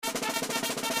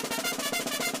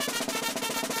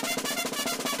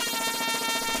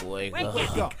Wake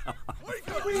Wake up. up. Wake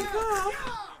up.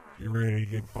 You ready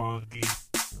to get funky?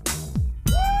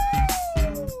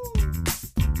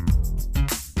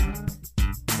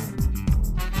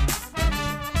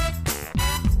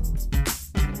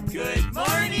 Good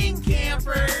morning,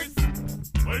 campers.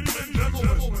 Ladies and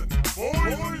gentlemen,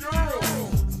 boys and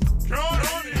girls,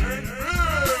 Connie and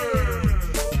Fish!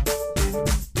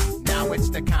 Now it's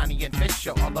the Connie and Fish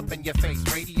show, all up in your face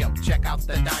radio. Check out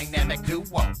the dynamic duo.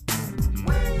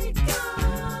 Wake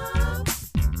up!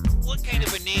 What kind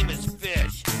of a name is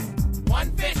Fish?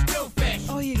 One fish, two fish.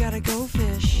 Oh, you gotta go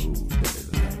fish.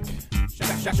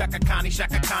 Shaka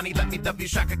Connie, let me W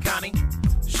Shaka Connie.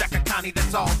 Shaka Connie,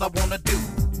 that's all I wanna do.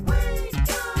 Wake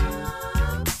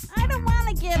up! I don't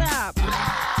wanna get up.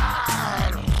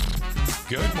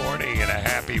 Good morning and a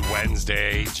happy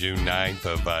Wednesday, June 9th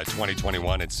of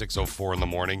 2021 at 6:04 in the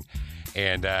morning.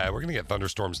 And we're going to get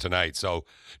thunderstorms tonight. So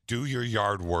do your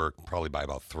yard work, probably by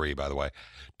about 3, by the way.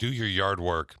 Do your yard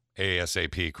work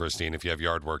ASAP, Christine, if you have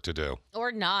yard work to do.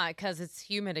 Or not, because it's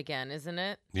humid again, isn't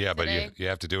it? Yeah, today? but you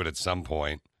have to do it at some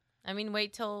point. I mean,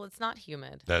 wait till it's not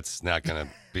humid. That's not going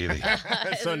to be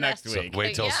the... So next So week.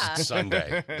 wait till Yeah.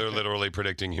 Sunday. They're literally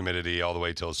predicting humidity all the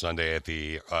way till Sunday at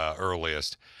the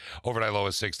earliest. Overnight low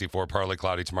is 64, partly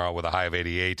cloudy tomorrow with a high of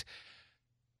 88.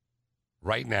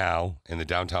 Right now in the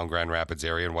downtown Grand Rapids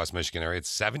area in West Michigan area, it's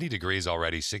 70 degrees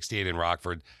already, 68 in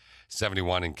Rockford,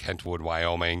 71 in Kentwood,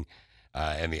 Wyoming,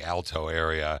 and the Alto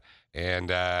area. And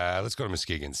let's go to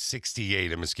Muskegon,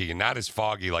 68 in Muskegon. Not as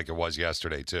foggy like it was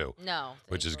yesterday, too. No.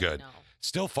 Which is thankfully, good. no.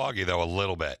 Still foggy, though, a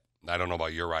little bit. I don't know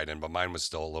about your ride in, but mine was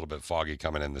still a little bit foggy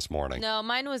coming in this morning. No,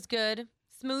 mine was good.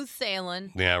 Smooth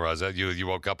sailing. Yeah, Rosa, you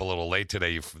woke up a little late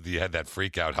today. You had that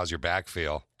freak out. How's your back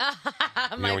feel?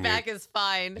 My when back is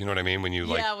fine. You know what I mean? When you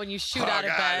like, yeah, when you shoot "Oh, out of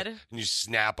God," bed. and you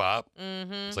snap up.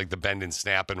 Mm-hmm. It's like the bend and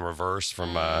snap in reverse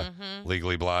from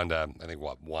Legally Blonde. I think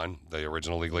the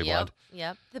original Legally Blonde.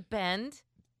 Yep. The bend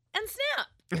and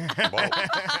snap.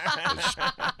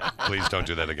 Whoa. Please don't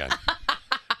do that again.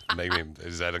 Maybe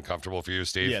is that uncomfortable for you,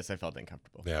 Steve? Yes, I felt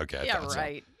uncomfortable. Yeah. Okay. I Yeah, thought so.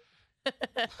 right.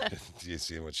 Do you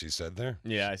see what she said there?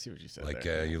 Yeah, I see what you said Like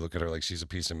there. you look at her like she's a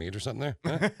piece of meat or something there?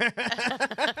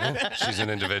 Huh? No, she's an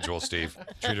individual, Steve.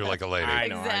 Treat her like a lady. I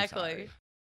know, I'm Exactly. sorry.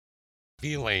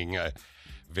 Feeling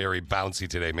very bouncy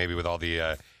today, maybe with all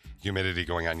the humidity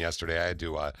going on yesterday. I had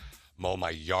to mow my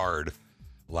yard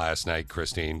last night,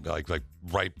 Christine, like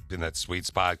right in that sweet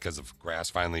spot because the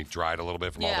grass finally dried a little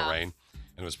bit from all Yeah. the rain.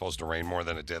 And it was supposed to rain more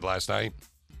than it did last night.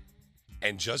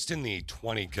 And just in the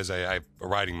 20, because I have a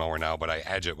riding mower now, but I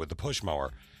edge it with the push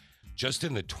mower. Just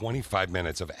in the 25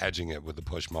 minutes of edging it with the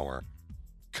push mower,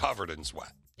 covered in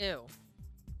sweat. Ew.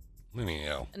 I mean,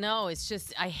 No, it's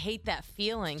just, I hate that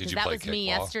feeling. Did Because you that play was me kickball?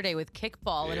 yesterday with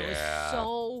kickball. And it was Yeah.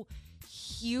 so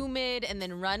humid and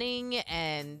then running.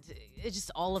 And it just,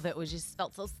 all of it was just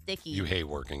felt so sticky. you hate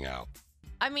working out.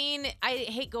 I mean, I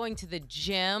hate going to the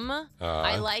gym.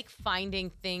 I like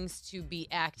finding things to be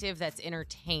active that's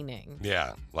entertaining.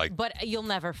 Yeah, like, But you'll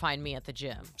never find me at the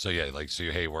gym. so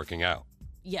you hate working out.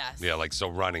 Yes. Yeah, like, so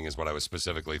running is what I was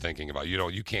specifically thinking about.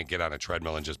 You can't get on a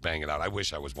treadmill and just bang it out. I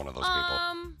wish I was one of those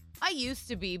people. I used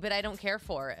to be, but I don't care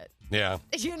for it. Yeah.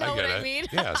 You know get what I it. mean?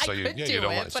 Yeah, so I you could yeah, do you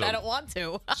don't it, want, but so, I don't want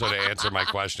to. so to answer my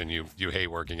question, you hate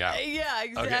working out. Yeah,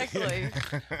 exactly.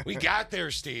 We got there,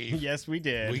 Steve. Yes, we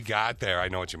did. We got there. I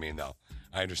know what you mean, though.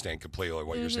 I understand completely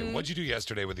what you're Mm-hmm. saying. What'd you do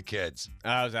yesterday with the kids?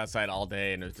 I was outside all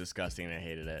day and it was disgusting and I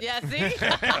hated it. Yeah,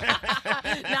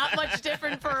 see? Not much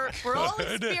different we're all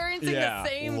experiencing Yeah. the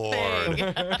same Lord.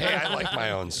 thing. Hey, I like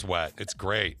my own sweat. It's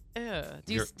great. Ew.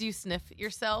 Do you sniff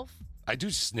yourself? I do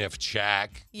sniff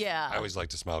check. Yeah. I always like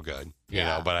to smell good, you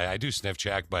Yeah. know, but I do sniff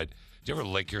check. But do you ever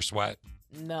lick your sweat?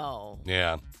 No.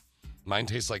 Yeah. Mine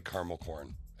tastes like caramel corn.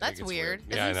 I think That's it's weird.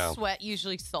 Yeah, I Isn't know. sweat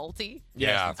usually salty? Yes,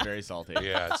 Yeah. it's very salty.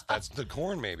 Yeah, that's the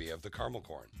corn maybe of the caramel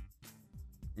corn.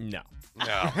 No.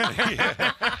 No.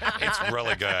 It's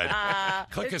really good.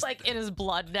 Click It's his- like in his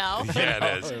blood now.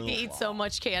 Yeah, it is. He eats so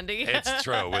much candy. It's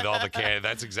true with all the candy.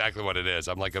 That's exactly what it is.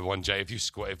 I'm like a one J. If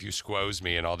you squoze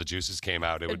me and all the juices came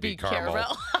out, it would It'd be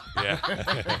caramel. Yeah,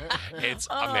 it's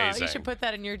amazing. You should put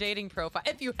that in your dating profile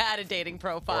if you had a dating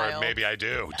profile. Or maybe I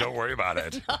do. Don't worry about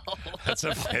it. That's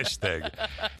a fish thing.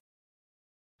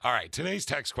 All right, today's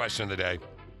text question of the day.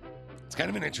 It's kind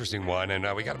of an interesting one,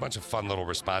 and we got a bunch of fun little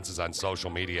responses on social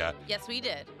media. Yes, we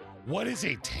did. What is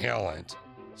a talent,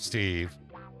 Steve,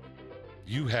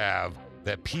 you have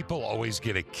that people always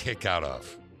get a kick out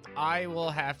of? I will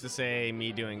have to say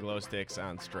me doing glow sticks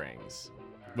on strings,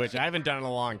 which I haven't done in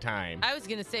a long time. I was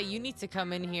going to say, you need to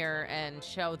come in here and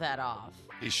show that off.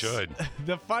 He should.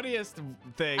 The funniest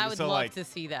thing. I would so love like, to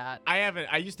see that.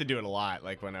 I used to do it a lot,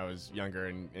 like when I was younger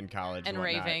in college. And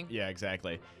whatnot. raving. Yeah,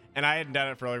 exactly. And I hadn't done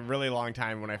it for a really long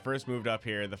time. When I first moved up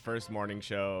here, the first morning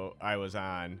show I was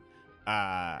on,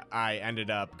 I ended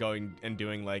up going and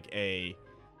doing like a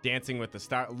Dancing with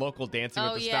the Local Dancing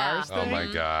with the Stars Oh thing. my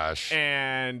gosh.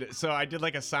 And so I did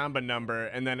like a samba number,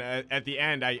 and then at the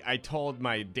end, I told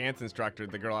my dance instructor,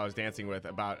 the girl I was dancing with,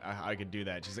 about how I could do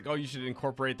that. She's like, "Oh, you should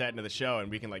incorporate that into the show,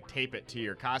 and we can like tape it to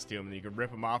your costume, and you can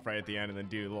rip them off right at the end, and then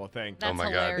do a little thing." That's oh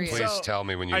my hilarious. God. Please So, tell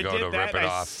me when you I go did to that, rip it and I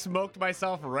off. smoked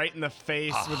myself right in the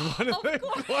face with one of the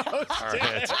glow All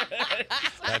right.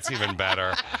 That's even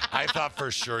better. I thought for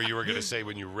sure you were going to say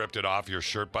when you ripped it off, your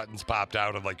shirt buttons popped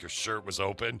out and like your shirt was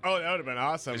open Oh, that would have been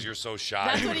awesome. because you're so shy.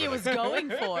 That's You what he would've was been going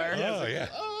for. like, Oh, yeah.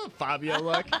 Oh, Fabio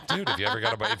look. Dude, if you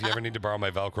ever need to borrow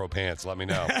my Velcro pants, let me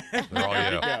know. They're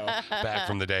all you. Back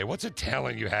from the day. What's a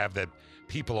talent you have that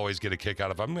people always get a kick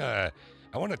out of? I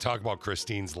want to talk about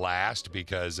Christine's last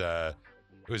because it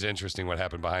was interesting what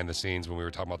happened behind the scenes when we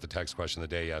were talking about the text question of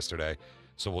the day yesterday.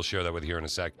 So we'll share that with you here in a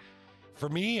sec. For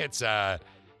me, it's the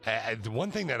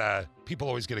one thing that people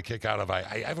always get a kick out of. I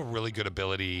have a really good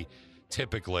ability,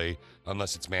 typically,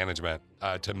 unless it's management,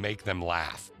 to make them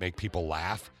laugh, make people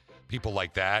laugh. People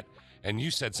like that. And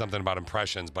you said something about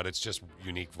impressions, but it's just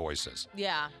unique voices.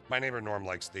 Yeah. My neighbor Norm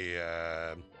likes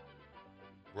the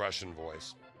Russian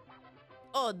voice.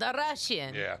 Oh, the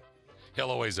Russian. Yeah. He'll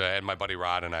always, and my buddy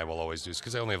Rod and I will always do this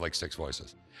because I only have like 6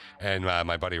 voices. And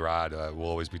my buddy Rod will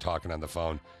always be talking on the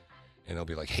phone. And he'll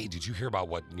be like, "Hey, did you hear about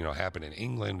what happened in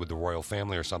England with the royal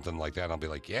family or something like that?" And I'll be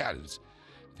like, "Yeah,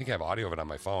 I think I have audio of it on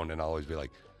my phone." And I'll always be like,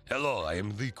 "Hello, I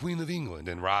am the Queen of England."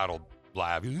 And Rod will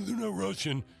laugh. "They're not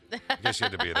Russian." I guess you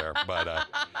had to be there. But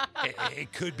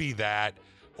it could be that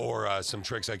or some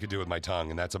tricks I could do with my tongue,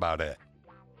 and that's about it.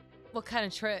 What kind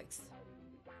of tricks?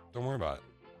 Don't worry about it.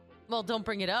 Well, don't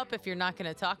bring it up if you're not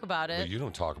going to talk about Well, it. you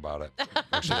don't talk about it.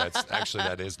 Actually,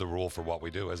 that is the rule for what we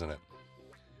do, isn't it?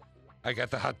 I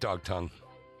got the hot dog tongue.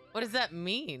 What does that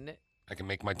mean? I can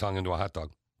make my tongue into a hot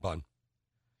dog bun.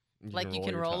 Like you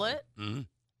can roll it? Mm-hmm.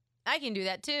 I can do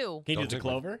that too. Can you Don't do the take my-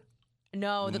 clover?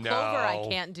 No, the clover I No.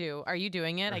 can't do. Are you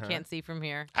doing it? I Uh-huh. can't see from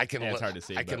here. I can. Yeah, it's hard to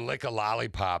see, I can but- lick a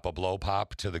lollipop, a blow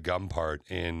pop to the gum part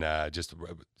in just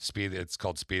speed. It's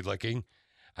called speed licking.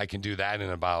 I can do that in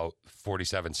about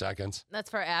 47 seconds. That's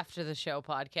for after the show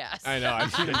podcast. I know.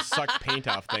 I've seen him suck paint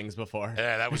off things before.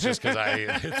 Yeah, that was just because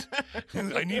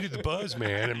I needed the buzz,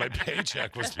 man, and my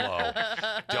paycheck was low.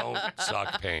 Don't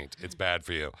suck paint; it's bad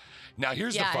for you. Now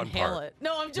here's yeah, the fun inhale part. it.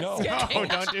 No, I'm just No. kidding. Oh,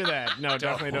 don't do that. No,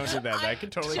 definitely don't do that. That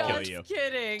could totally kill Just you.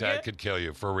 kidding. That could kill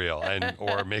you for real, and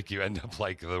or make you end up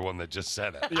like the one that just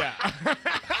said it. Yeah.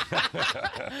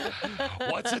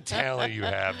 What's a talent you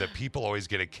have that people always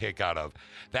get a kick out of?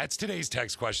 That's today's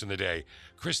text question of the day.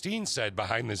 Christine said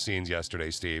behind the scenes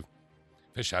yesterday, Steve,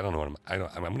 Fish, I don't know what I'm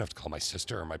going to have to call my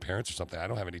sister or my parents or something. I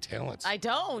don't have any talents. I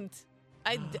don't.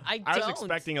 I don't. I was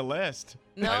expecting a list.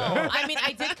 No, I mean,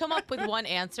 I did come up with one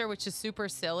answer, which is super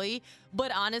silly.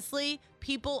 But honestly,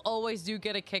 people always do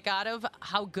get a kick out of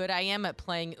how good I am at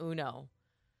playing Uno.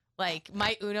 Like,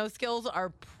 my Uno skills are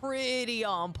pretty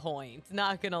on point,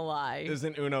 not going to lie.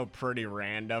 Isn't Uno pretty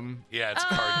random? Yeah, it's a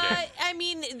card game. I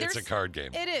mean, there's It's a card game.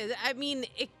 It is. I mean,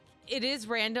 it is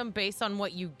random based on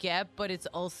what you get, but it's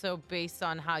also based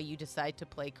on how you decide to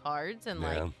play cards. And, Yeah.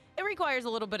 like, it requires a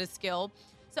little bit of skill.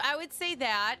 So I would say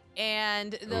that.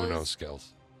 And those. Uno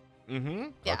skills. Mm-hmm.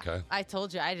 Yeah, Okay. I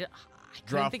told you. I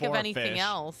Draw couldn't think of 4 anything fish.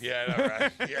 else. Yeah, all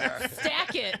right. Yeah.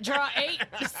 Stack it. Draw 8,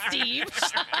 Steve.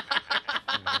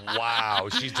 Wow,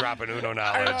 she's dropping Uno I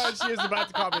know. knowledge. She was about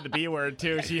to call me the B word,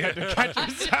 too. She had to catch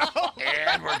herself.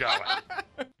 And we're going.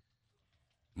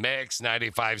 Mix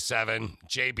 95.7,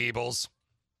 Jay Beebles.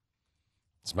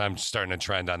 So I'm starting a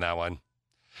trend on that one.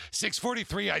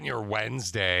 6:43 on your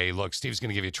Wednesday. Look, Steve's going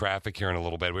to give you traffic here in a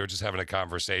little bit. We were just having a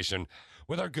conversation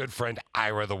with our good friend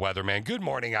Ira the weatherman. Good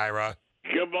morning, Ira.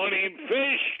 Good morning,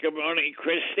 Fish. Good morning,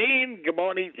 Christine. Good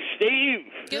morning, Steve.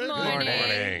 Good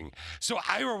morning. So,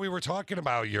 Ira, we were talking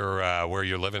about your where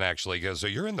you're living, actually. So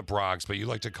you're in the Bronx, but you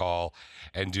like to call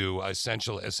and do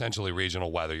essentially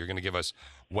regional weather. You're going to give us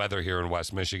weather here in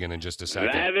West Michigan in just a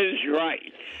second. That is right.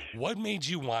 What made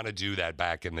you want to do that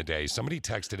back in the day? Somebody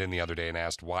texted in the other day and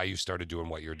asked why you started doing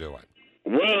what you're doing.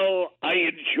 Well, I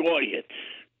enjoy it.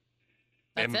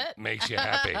 That's it. Makes you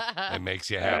happy. It makes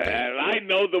you happy. And I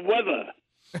know the weather.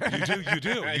 You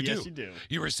do. Yes, you do.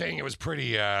 You were saying it was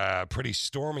pretty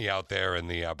stormy out there in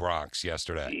the Bronx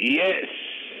yesterday.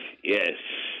 Yes.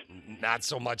 Not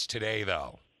so much today,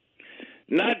 though.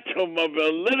 Not too much.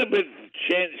 A little bit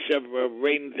chance of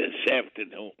rain this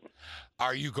afternoon.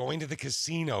 Are you going to the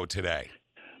casino today?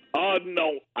 Oh,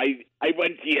 no, I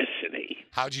went yesterday.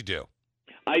 How'd you do?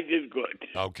 I did good.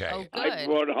 Okay. Oh, I good.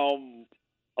 brought home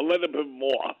a little bit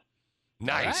more.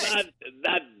 Nice.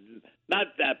 Not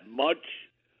that much,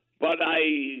 but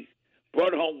I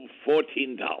brought home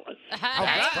 $14.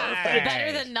 That's perfect.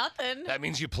 Better than nothing. That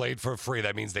means you played for free.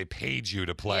 That means they paid you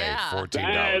to play Yeah. $14.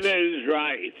 That is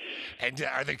right. And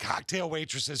are the cocktail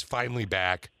waitresses finally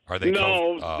back? Are they?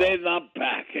 No, Oh. they're not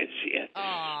back as yet.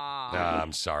 Aw. Nah,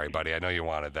 I'm sorry, buddy. I know you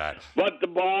wanted that. But the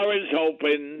bar is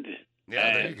opened.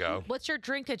 Yeah, there you go. What's your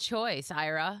drink of choice,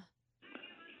 Ira?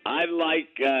 I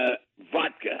like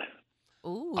vodka.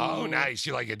 Ooh. Oh, nice.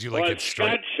 You like it? Do you like Or it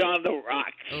straight? scotch on the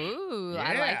rocks. Ooh,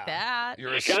 I Yeah. like that.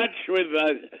 You're a Scotch with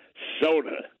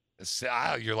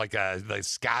soda. you're like a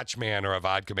Scotch man or a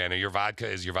vodka man. Or your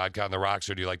vodka on the rocks,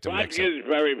 or do you like to mix Vodka it? is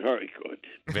very, very good.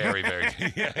 Very, very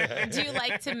good. Do you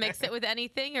like to mix it with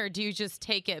anything, or do you just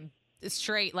take it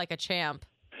straight like a champ?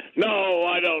 No,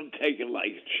 I don't take it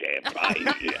like champ.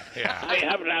 Yeah. I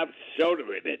have to have soda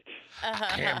in it.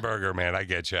 Hamburger, man. I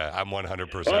get you. I'm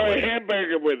 100% Or a with you.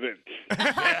 hamburger with it.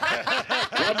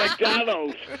 Or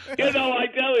McDonald's. You know, I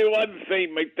tell you one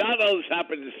thing. McDonald's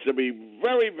happens to be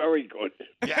very, very good.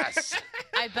 Yes.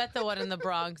 I bet the one in the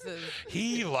Bronx is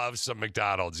He loves some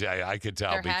McDonald's. Yeah, I could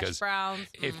tell their hash because browns.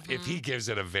 if he gives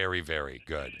it a very, very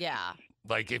good. Yeah,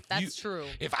 Like if that's true.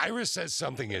 If Ira says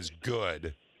something is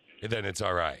good, then it's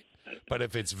all right. But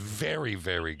if it's very,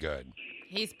 very good,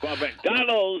 He's For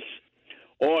McDonald's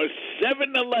or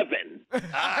 7-Eleven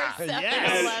ah, has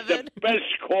 7-Eleven. the best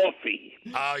coffee.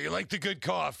 oh, you like the good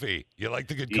coffee. You like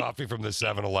the good coffee from the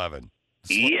 7-Eleven.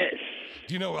 Yes.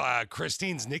 Do you know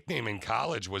Christine's nickname in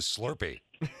college was Slurpee?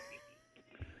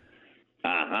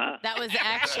 Uh-huh. That was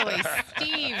actually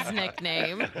Steve's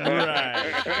nickname.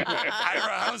 Right.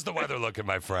 Ira, how's the weather looking,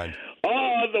 my friend?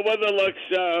 Oh, the weather looks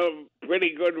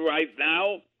pretty good right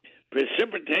now.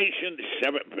 Precipitation,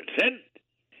 7%.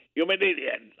 Humidity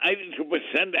at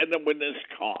 92%, and the wind is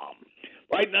calm.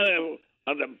 Right now,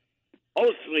 under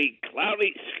mostly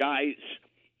cloudy skies,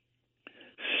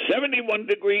 71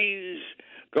 degrees,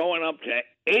 going up to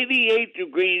 88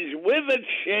 degrees with a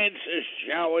chance of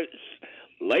showers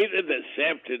later this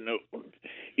afternoon.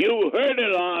 You heard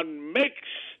it on Mix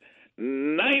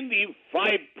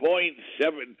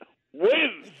 95.7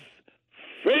 with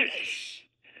Fish,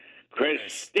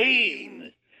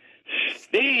 Christine,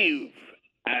 Steve,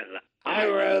 and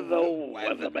Ira the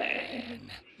Weatherman.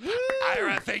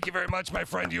 Ira, thank you very much, my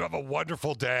friend. You have a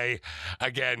wonderful day.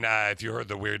 Again, if you heard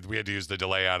the weird, we had to use the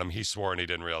delay on him. He swore and he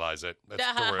didn't realize it. That's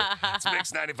the word. It's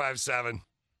Mix 95.7.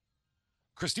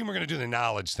 Christine, we're going to do the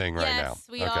knowledge thing right now. Yes,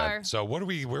 we are. So where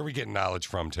are we getting knowledge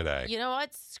from today? You know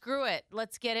what? Screw it.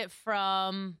 Let's get it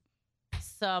from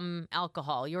some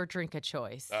alcohol. Your drink of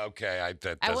choice. Okay,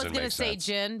 that I was doesn't gonna make say sense.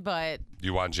 gin, but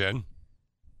You want gin?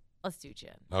 let's do gin.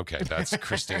 Okay, that's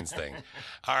Christine's thing.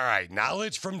 All right,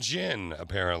 knowledge from gin,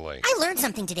 apparently. I learned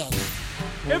something today.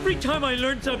 Every time I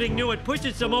learn something new, it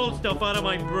pushes some old stuff out of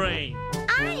my brain.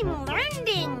 I'm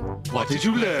learning. What did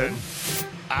you learn?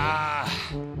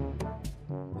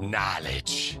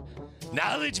 Knowledge.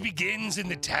 Knowledge begins in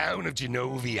the town of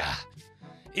Genovia.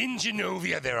 In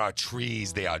Genovia, there are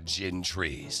trees. They are gin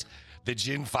trees. The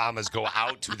gin farmers go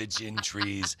out to the gin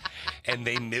trees and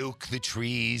they milk the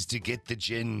trees to get the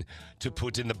gin to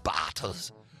put in the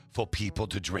bottles for people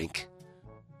to drink.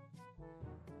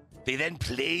 They then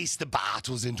place the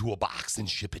bottles into a box and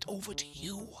ship it over to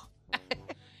you.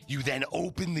 You then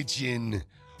open the gin,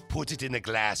 put it in a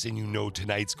glass, and you know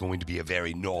tonight's going to be a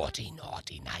very naughty,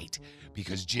 naughty night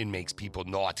because gin makes people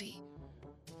naughty.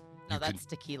 No, You can- that's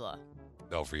tequila.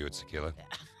 Oh, for you it's tequila?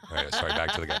 All right, sorry,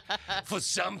 back to the guy. For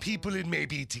some people it may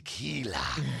be tequila,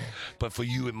 but for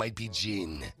you it might be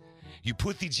gin. You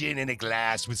put the gin in a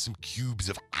glass with some cubes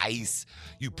of ice.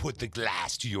 You put the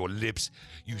glass to your lips.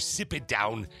 You sip it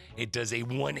down. It does a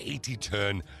 180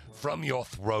 turn from your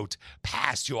throat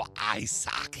past your eye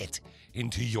socket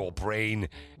into your brain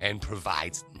and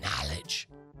provides knowledge.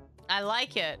 I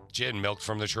like it. Gin milked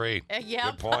from the tree. Yep.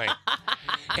 Good point.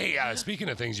 Hey, speaking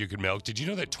of things you can milk, did you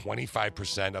know that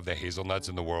 25% of the hazelnuts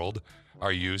in the world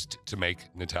are used to make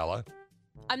Nutella?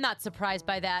 I'm not surprised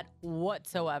by that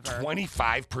whatsoever.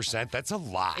 25%? That's a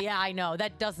lot. Yeah, I know.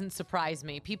 That doesn't surprise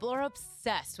me. People are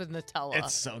obsessed with Nutella.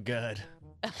 It's so good.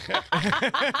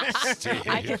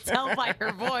 I can tell by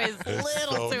her voice. It's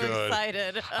Little so too good.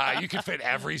 excited. You could fit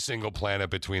every single planet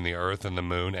between the Earth and the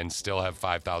Moon and still have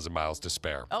 5,000 miles to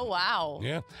spare. Oh, wow.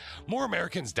 Yeah. More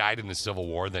Americans died in the Civil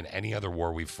War than any other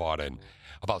war we've fought in.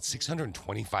 About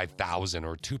 625,000,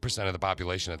 or 2% of the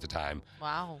population at the time.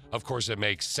 Wow. Of course, it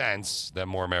makes sense that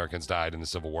more Americans died in the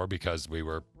Civil War because we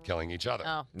were killing each other.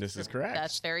 Oh, This is correct.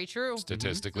 that's very true.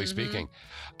 Statistically Mm-hmm. speaking.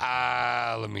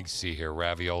 Let me see here.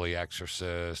 Ravioli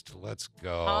Exorcist. Let's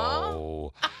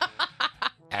go.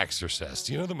 Exorcist.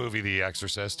 You know the movie The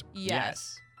Exorcist?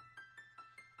 Yes.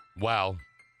 Well,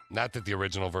 not that the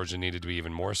original version needed to be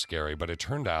even more scary, but it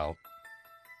turned out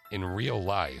in real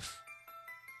life,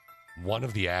 one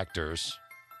of the actors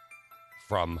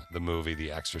from the movie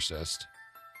The Exorcist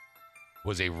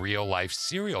was a real life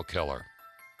serial killer.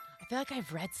 I feel like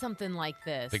I've read something like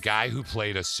this. The guy who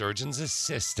played a surgeon's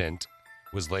assistant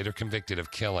was later convicted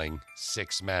of killing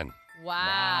 6 men.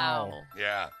 Wow.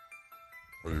 Yeah.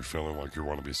 Are you feeling like you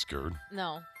want to be scared?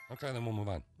 No. Okay, then we'll move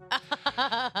on.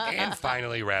 And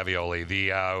finally, ravioli. Do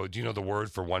you know the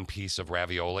word for one piece of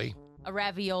ravioli? A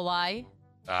ravioli.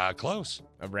 Close.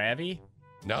 A ravi?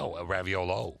 No, a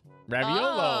raviolo.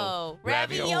 Raviolo. Oh,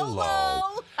 Raviolo.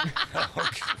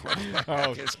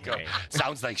 Okay. Let's go.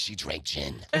 Sounds like she drank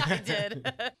gin. I did.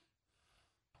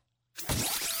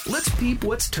 Let's peep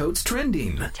what's totes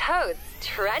trending. Toads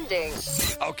trending.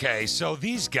 Okay, so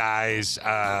these guys,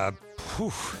 the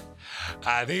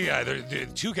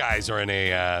two guys are in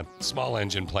a small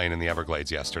engine plane in the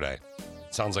Everglades yesterday.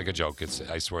 Sounds like a joke.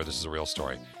 I swear this is a real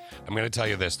story. I'm going to tell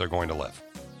you this. They're going to live.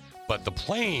 But the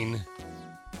plane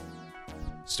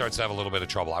starts to have a little bit of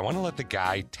trouble. I want to let the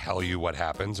guy tell you what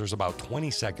happens. There's about 20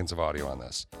 seconds of audio on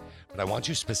this. But I want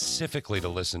you specifically to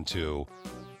listen to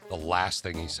the last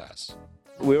thing he says.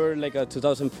 We were like at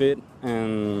 2,000 feet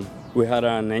and we had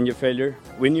an engine failure.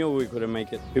 We knew we couldn't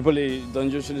make it. People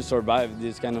don't usually survive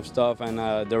this kind of stuff, and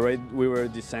the rate we were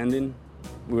descending,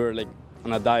 we were like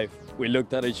on a dive. We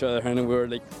looked at each other and we were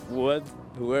like, what?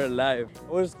 We're alive.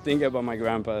 I was thinking about my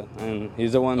grandpa, and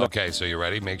he's the one that... Okay, so you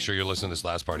ready? Make sure you listen to this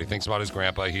last part. He thinks about his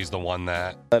grandpa. He's the one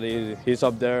that he's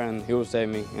up there and he will save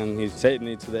me, and he saved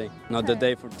me today. Not the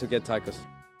day to get tacos.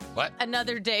 What?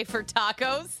 Another day for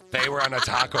tacos? They were on a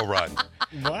taco run.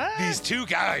 What? These two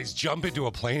guys jump into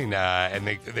a plane and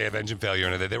they have engine failure,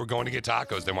 and they were going to get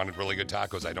tacos. They wanted really good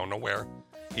tacos. I don't know where.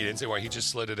 He didn't say where. He just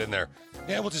slid it in there.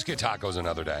 Yeah, we'll just get tacos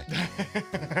another day.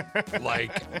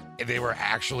 Like, they were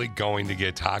actually going to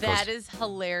get tacos. That is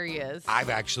hilarious. I've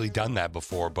actually done that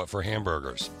before, but for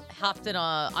hamburgers. Hopped in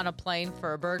on a plane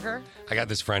for a burger? I got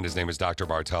this friend. His name is Dr.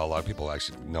 Bartel. A lot of people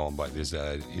actually know him, but he's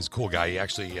a cool guy. He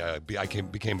actually,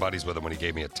 became buddies with him when he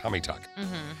gave me a tummy tuck.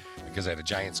 Mm-hmm. Because I had a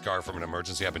giant scar from an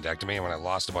emergency appendectomy, and when I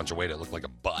lost a bunch of weight, it looked like a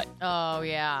butt. Oh,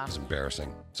 yeah. It was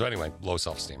embarrassing. So anyway, low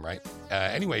self-esteem, right?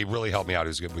 Anyway, he really helped me out. He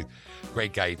was a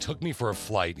great guy. He took me for a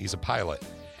flight. He's a pilot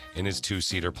in his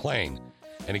 2-seater plane,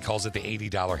 and he calls it the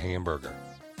 $80 hamburger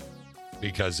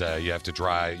because you have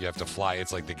to fly.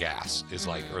 It's like the gas is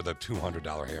like, or the $200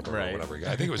 hamburger or whatever.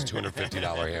 I think it was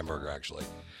 $250 hamburger actually.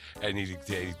 And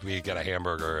we got a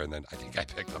hamburger, and then I think I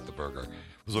picked up the burger.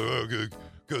 I was like, oh, okay.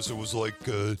 Guess it was like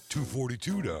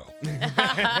 $242 now.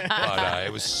 But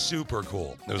it was super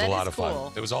cool. It was a lot of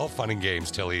fun. It was all fun and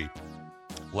games till he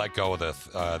let go of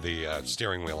the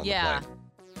steering wheel in the plane.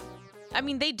 I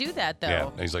mean, they do that, though. Yeah.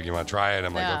 And he's like, you want to try it?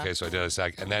 I'm Yeah. like, okay. So I did a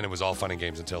sec. And then it was all fun and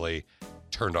games until he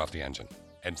turned off the engine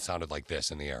and sounded like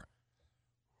this in the air.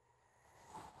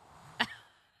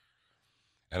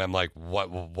 And I'm like,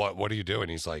 what are you doing?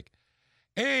 He's like,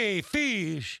 hey,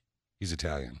 fish. He's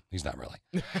Italian. He's not really.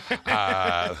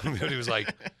 But he was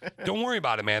like, don't worry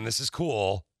about it, man. This is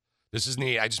cool. This is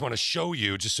neat. I just want to show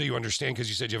you just so you understand because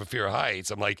you said you have a fear of heights.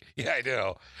 I'm like, yeah, I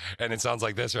do. And it sounds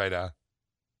like this right now.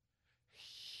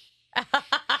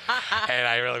 And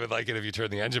I really would like it if you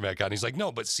turn the engine back on. He's like,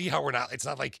 no, but see how it's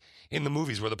not like in the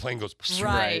movies where the plane goes.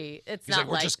 Right. It's He's not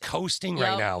like, we're just coasting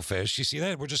right Yep. now, fish. You see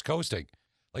that? We're just coasting.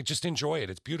 Like, just enjoy it.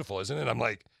 It's beautiful, isn't it? I'm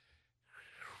like,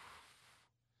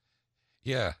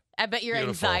 yeah. I bet your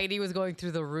Beautiful. anxiety was going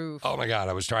through the roof. Oh my God,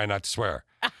 I was trying not to swear.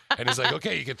 And he's like,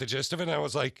 okay, you get the gist of it? And I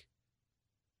was like,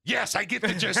 yes, I get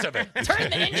the gist of it. Turn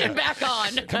the engine back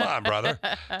on. Come on, brother.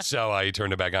 So he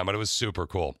turned it back on, but it was super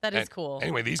cool. That is cool.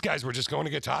 Anyway, these guys were just going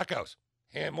to get tacos.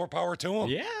 And more power to them.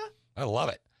 Yeah. I love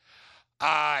it.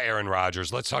 Aaron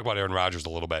Rodgers. Let's talk about Aaron Rodgers a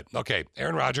little bit. Okay,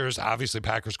 Aaron Rodgers, obviously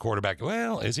Packers quarterback.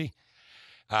 Well, is he?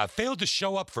 Failed to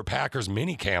show up for Packers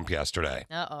mini camp yesterday.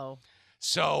 Uh-oh.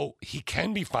 So he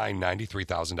can be fined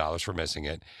 $93,000 for missing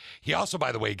it. He also,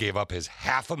 by the way, gave up his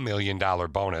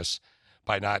 $500,000 bonus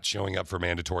by not showing up for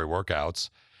mandatory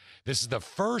workouts. This is the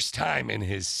first time in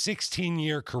his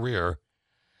 16-year career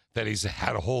that he's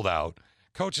had a holdout.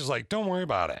 Coach is like, don't worry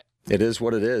about it. It is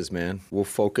what it is, man. We'll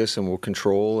focus and we'll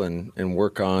control and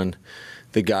work on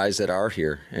the guys that are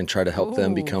here and try to help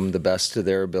them become the best to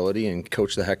their ability and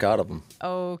coach the heck out of them.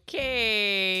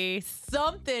 Okay.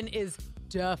 Something is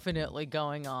definitely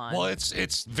going on. Well,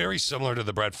 it's very similar to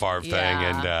the Brett Favre thing,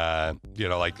 Yeah. and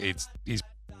like he's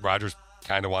Rodgers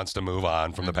kind of wants to move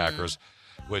on from the Packers,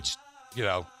 which,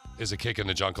 is a kick in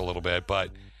the junk a little bit.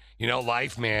 But,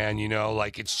 life, man,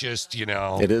 it's just,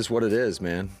 It is what it is,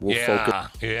 man. We'll focus.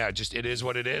 Yeah, just it is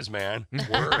what it is, man.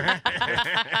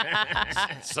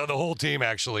 So the whole team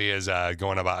actually is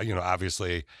going about,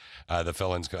 obviously the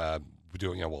fill-ins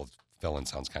doing, fill-in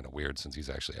sounds kind of weird since he's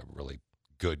actually a really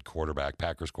good quarterback,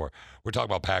 Packers core. We're talking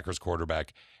about Packers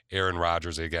quarterback Aaron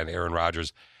Rodgers. Again, Aaron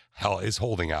Rodgers is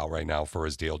holding out right now for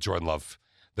his deal. Jordan Love,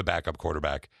 the backup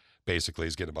quarterback, basically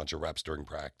is getting a bunch of reps during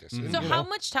practice. So how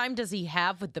much time does he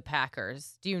have with the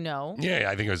Packers? Do you know? Yeah,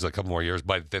 I think it was a couple more years.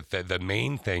 But the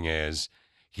main thing is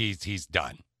he's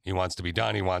done. He wants to be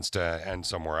done. He wants to end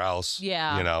somewhere else.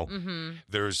 Yeah.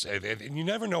 There's and you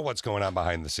never know what's going on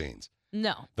behind the scenes.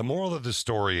 No. The moral of the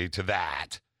story to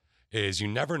that is you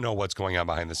never know what's going on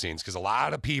behind the scenes because a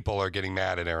lot of people are getting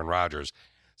mad at Aaron Rodgers.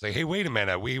 Say, hey, wait a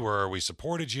minute. We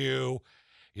supported you.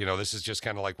 This is just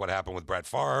kind of like what happened with Brett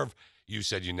Favre. You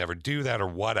said you never do that or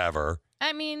whatever.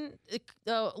 I mean,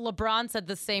 LeBron said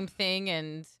the same thing,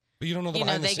 and but you don't know the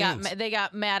behind the scenes. They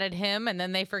got mad at him, and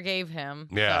then they forgave him.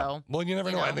 Yeah. So, well, you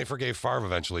never know, and they forgave Favre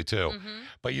eventually too.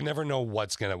 But you never know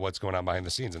what's going on behind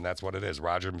the scenes, and that's what it is.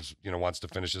 Rodgers, wants to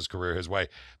finish his career his way.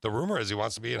 The rumor is he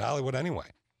wants to be in Hollywood anyway.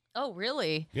 Oh,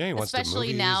 really? Yeah, he wants to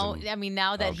especially now.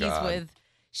 Now that he's with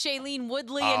Shailene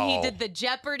Woodley and he did the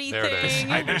Jeopardy there thing. It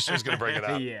is. I knew she was going to bring it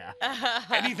up. Yeah.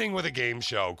 Anything with a game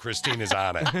show, Christine is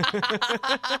on it.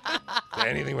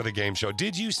 Anything with a game show.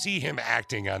 Did you see him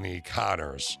acting on the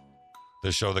Connors?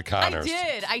 The show The Connors.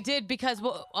 I did because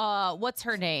what's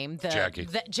her name? Jackie.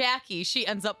 Jackie. She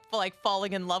ends up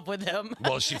falling in love with him.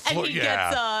 Well, she and he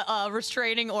gets a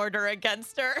restraining order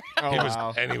against her.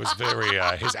 And he was very.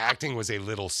 His acting was a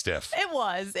little stiff. It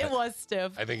was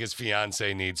stiff. I think his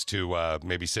fiance needs to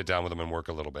maybe sit down with him and work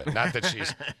a little bit. Not that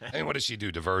she's. I mean, what does she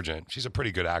do? Divergent. She's a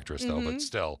pretty good actress though, but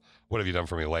still, what have you done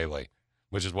for me lately?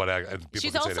 Which is what people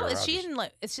She's can say also to her. is she in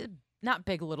like it's not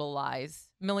Big Little Lies,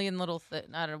 Million Little I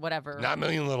don't know, whatever. Not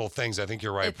Million Little Things. I think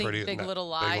you're right. I think Big Little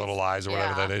Lies. Big Little Lies or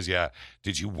whatever Yeah. that is. Yeah.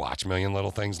 Did you watch Million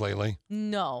Little Things lately?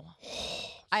 No.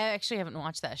 I actually haven't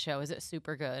watched that show. Is it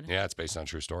super good? Yeah, it's based on a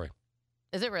true story.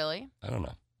 Is it really? I don't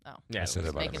know. Oh. Yeah, I said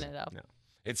just about making everything. it up. No.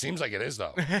 It seems like it is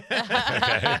though. Okay.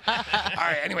 All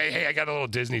right. Anyway, hey, I got a little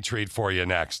Disney treat for you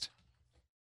next.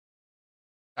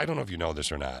 I don't know if you know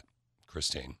this or not,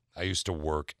 Christine. I used to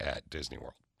work at Disney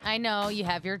World. I know you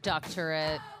have your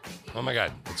doctorate. Oh my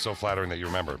God, it's so flattering that you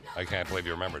remembered. I can't believe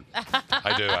you remembered.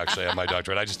 I do actually have my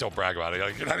doctorate. I just don't brag about it.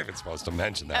 Like, you're not even supposed to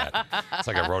mention that. It's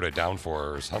like I wrote it down for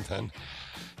her or something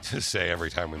to say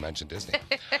every time we mention Disney.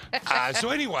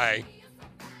 So anyway,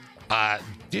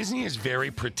 Disney is very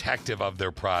protective of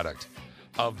their product,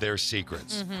 of their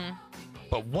secrets.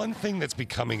 But one thing that's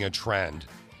becoming a trend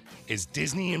is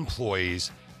Disney employees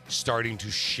starting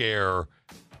to share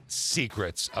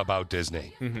secrets about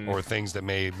Disney or things that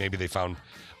maybe they found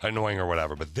annoying or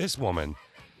whatever. But this woman,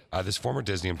 this former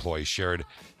Disney employee, shared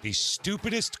the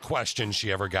stupidest question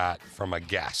she ever got from a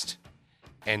guest.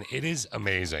 And it is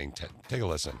amazing. Take a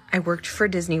listen. I worked for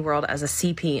Disney World as a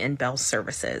CP in Bell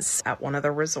Services at one of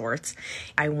the resorts.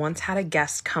 I once had a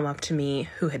guest come up to me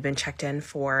who had been checked in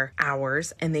for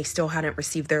hours and they still hadn't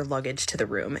received their luggage to the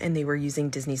room and they were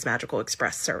using Disney's Magical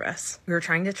Express service. We were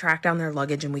trying to track down their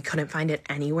luggage and we couldn't find it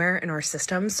anywhere in our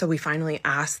system, so we finally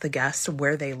asked the guest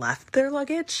where they left their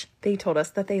luggage. They told us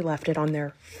that they left it on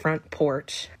their front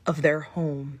porch of their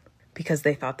home because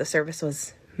they thought the service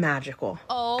was magical.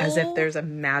 As if there's a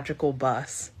magical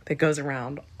bus that goes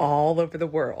around all over the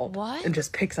world and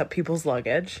just picks up people's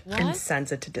luggage and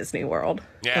sends it to Disney World.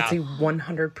 Yeah. That's a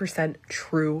 100%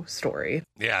 true story.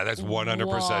 Yeah, that's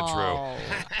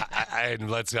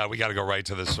 100% true. We got to go right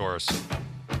to the source.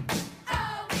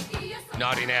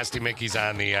 Naughty Nasty Mickey's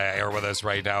on the air with us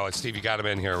right now. Steve, you got him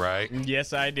in here, right?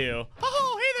 Yes, I do.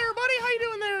 Oh, hey there, buddy. How you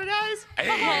doing there, guys?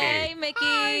 Hey, Mickey.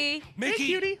 Hi. Mickey. Hey,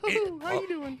 cutie. How you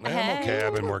doing? I'm okay.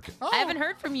 I've been working. I haven't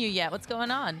heard from you yet. What's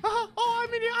going on?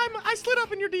 I slid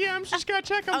up in your DMs. Just gotta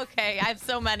check them. Okay, I have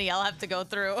so many. I'll have to go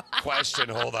through. Question,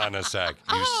 hold on a sec.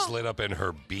 You slid up in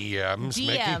her BMs,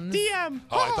 Mickey? DM.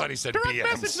 Oh, I thought he said direct BMs.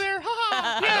 message there.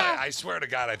 Yeah. I swear to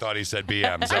God, I thought he said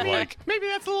BMs. I'm like, maybe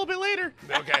that's a little bit later.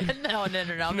 Okay. No.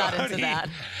 I'm not into that.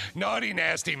 Naughty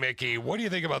Nasty Mickey, what do you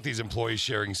think about these employees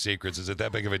sharing secrets? Is it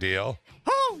that big of a deal?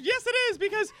 Oh, yes, it is,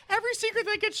 because every secret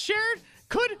that gets shared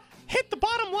could hit the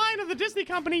bottom line of the Disney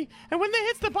company. And when that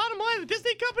hits the bottom line of the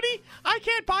Disney company, I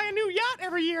can't buy a new yacht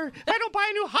every year. If I don't buy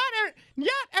a new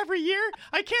yacht every year,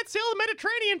 I can't sail the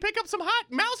Mediterranean and pick up some hot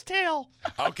mouse tail.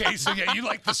 Okay, so yeah, you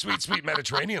like the sweet, sweet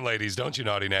Mediterranean ladies, don't you,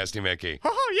 Naughty Nasty Mickey?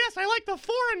 Oh, yes, I like the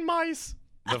foreign mice.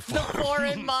 The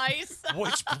foreign mice.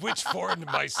 Which foreign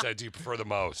mice do you prefer the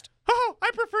most? Oh, I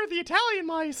prefer the Italian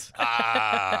mice.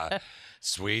 Ah,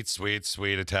 sweet, sweet,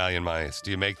 sweet Italian mice.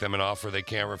 Do you make them an offer they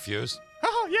can't refuse?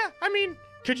 Oh, yeah. I mean,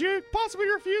 could you possibly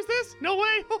refuse this? No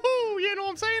way. You know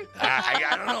what I'm saying?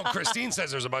 I don't know. Christine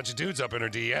says there's a bunch of dudes up in her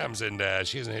DMs, and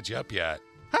she hasn't hit you up yet.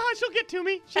 She'll get to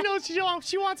me. She knows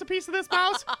she wants a piece of this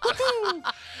mouse.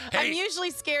 I'm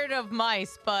usually scared of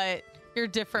mice, but you're a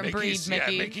different breed,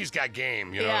 Mickey. Yeah, Mickey's got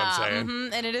game. You know what I'm saying?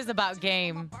 Mm-hmm, and it is about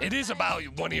game. It is about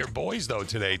one of your boys, though,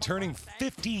 today, turning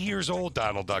 50 years old.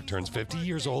 Donald Duck turns 50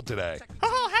 years old today.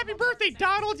 Oh, happy birthday,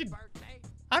 Donald.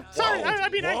 I'm sorry. I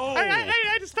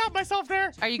had to stop myself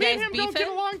there. Are you Me guys and him beefing? don't get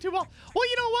along too well. Well,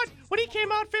 you know what? When he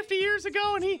came out 50 years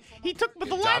ago and he took the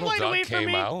limelight Duck away from came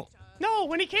me. out? No,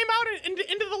 when he came out into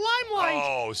the limelight.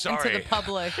 Oh, sorry. Into the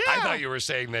public. I thought you were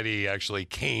saying that he actually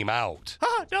came out.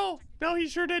 No, he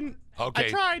sure didn't. Okay. I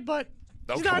tried, but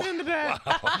he's not into that.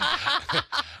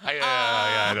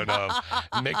 I don't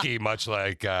know. Mickey, much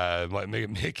like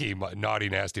Mickey, naughty,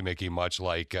 nasty Mickey, much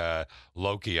like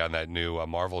Loki on that new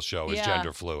Marvel show, is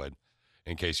gender fluid.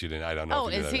 In case you didn't, I don't know. Oh,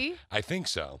 if you is knew he? that. I think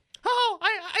so. Oh,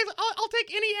 I'll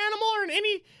take any animal or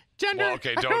any gender. Well,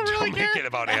 okay, I don't really make care. it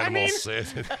about animals.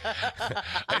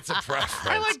 It's a preference.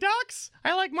 I like ducks.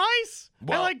 I like mice.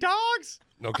 I like dogs.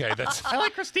 Okay, that's. I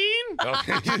like Christine.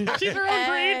 Okay. She's her own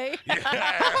breed.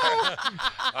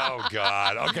 Oh,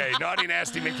 God. Okay, naughty,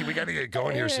 nasty Mickey, we got to get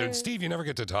going here soon. Steve, you never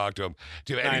get to talk to him.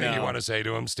 Do you have anything you want to say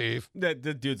to him, Steve? The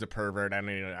dude's a pervert. I don't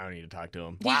need to talk to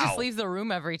him. He just leaves the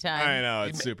room every time. I know.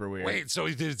 It's super weird. Wait, so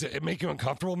did it make you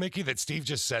uncomfortable, Mickey, that Steve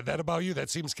just said that about you?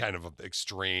 That seems kind of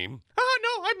extreme. Oh, no.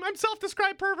 I'm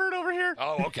self-described pervert over here.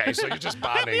 Oh, okay. So you're just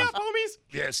bonding. Hit me up, homies.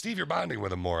 Yeah, Steve, you're bonding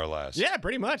with him more or less. Yeah,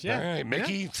 pretty much, yeah. All right,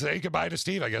 Mickey, say goodbye to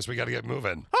Steve. I guess we got to get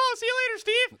moving. Oh, see you later,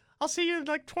 Steve. I'll see you in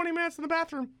like 20 minutes in the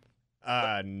bathroom.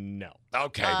 No.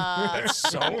 Okay. That's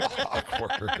so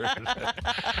awkward.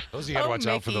 Those you got to watch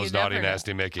out for Mickey, those you naughty, never know.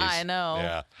 nasty Mickeys. I know.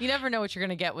 Yeah. You never know what you're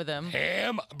going to get with him.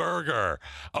 Hamburger.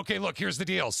 Okay, look, here's the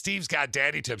deal. Steve's got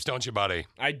daddy tips, don't you, buddy?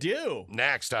 I do.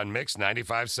 Next on Mix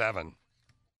 95.7.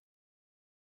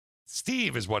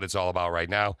 Steve is what it's all about right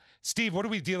now. Steve, what are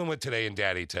we dealing with today in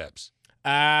daddy tips?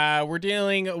 We're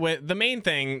dealing with the main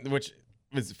thing, which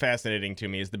was fascinating to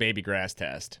me, is the baby grass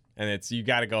test. And it's you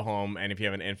got to go home, and if you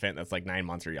have an infant that's like 9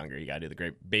 months or younger, you got to do the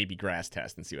great baby grass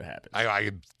test and see what happens.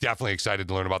 I'm definitely excited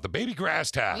to learn about the baby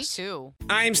grass test. Me too.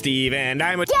 I'm Steve, and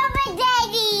I'm a Double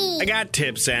Daddy! I got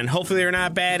tips, and hopefully they're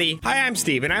not baddie. Hi, I'm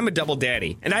Steve, and I'm a double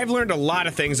daddy. And I've learned a lot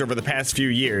of things over the past few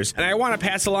years, and I want to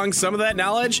pass along some of that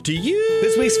knowledge to you.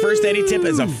 This week's first daddy tip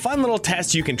is a fun little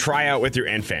test you can try out with your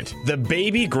infant. The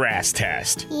baby grass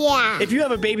test. Yeah. If you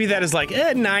have a baby that is like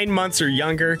 9 months or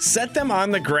younger, set them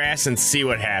on the grass and see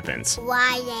what happens.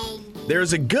 Why they?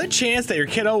 There's a good chance that your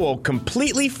kiddo will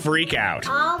completely freak out.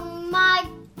 Oh my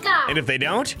God. And if they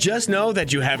don't, just know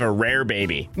that you have a rare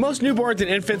baby. Most newborns and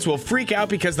infants will freak out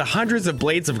because the hundreds of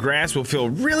blades of grass will feel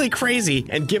really crazy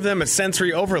and give them a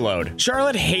sensory overload.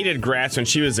 Charlotte hated grass when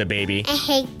she was a baby, I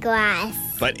hate grass.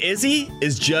 but Izzy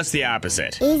is just the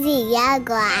opposite. Easy, yeah,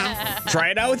 grass. Try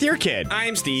it out with your kid.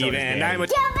 I'm Steve, and I'm a...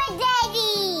 Double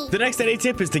Daddy! The next daddy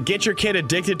tip is to get your kid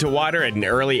addicted to water at an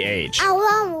early age. I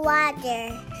want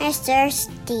water. I'm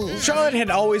thirsty. Charlotte had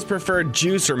always preferred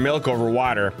juice or milk over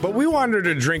water, but we wanted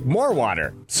her to drink more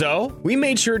water. So, we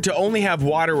made sure to only have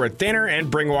water with dinner and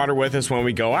bring water with us when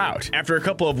we go out. After a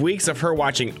couple of weeks of her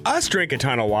watching us drink a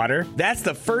ton of water, that's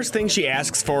the first thing she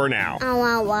asks for now. I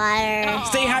want water.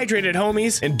 Stay hydrated,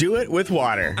 homies, and do it with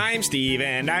water. I'm Steve,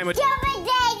 and I'm a... Double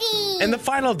Daddy! And the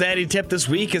final daddy tip this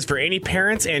week is for any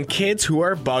parents and kids who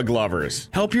are bug lovers.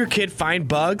 Help your kid find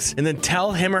bugs, and then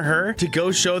tell him or her to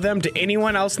go show them to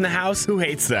anyone else in the house who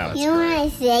hates them. You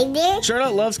want to say this?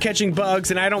 Charlotte loves catching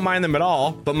bugs, and I don't mind them at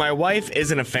all, but my wife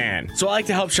isn't a fan. So I like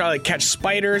to help Charlotte catch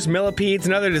spiders, millipedes,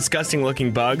 and other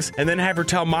disgusting-looking bugs, and then have her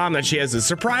tell Mom that she has a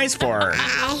surprise for her.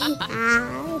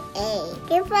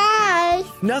 Goodbye.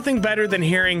 Nothing better than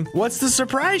hearing, "What's the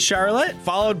surprise, Charlotte?"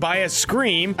 followed by a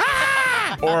scream,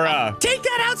 "Ah!" or a, "Take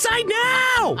that outside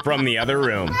now!" from the other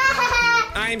room.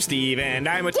 I'm Steve, and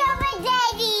I'm a... Double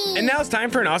Daddy! And now it's time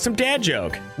for an awesome dad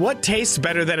joke. What tastes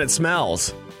better than it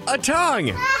smells? A tongue!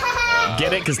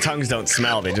 Get it? Because tongues don't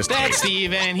smell, they just That's taste.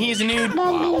 Steve, and he's a nude.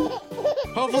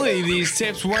 Hopefully these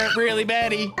tips weren't really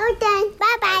baddie. Okay,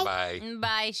 bye-bye. Bye.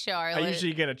 Bye, Charlotte. I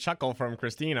usually get a chuckle from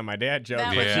Christine on my dad joke,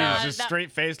 That but was, she was uh, just that-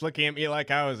 straight-faced looking at me like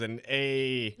I was an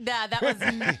A. That was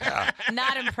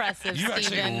not impressive, You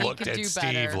Steven. actually You looked could at do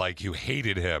Steve better. like you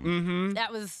hated him. Mm-hmm.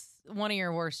 That was one of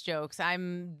your worst jokes.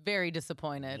 I'm very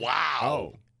disappointed. Wow.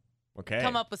 Oh. Okay.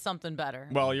 Come up with something better.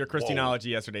 Well, your Christinology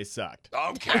yesterday sucked.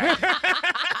 Okay.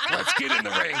 Let's get in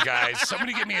the ring, guys.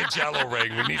 Somebody give me a Jello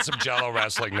ring. We need some Jello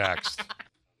wrestling next.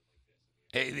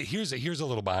 Hey, here's a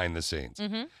little behind the scenes.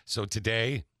 Mm-hmm. So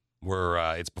today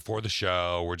it's before the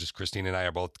show. We're just Christine and I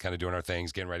are both kind of doing our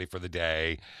things, getting ready for the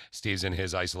day. Steve's in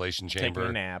his isolation chamber,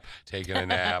 taking a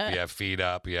nap. Yeah, feet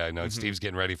up. Yeah, no, Steve's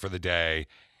getting ready for the day,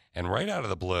 and right out of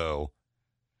the blue,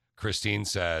 Christine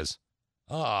says,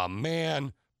 "Oh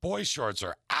man, boy shorts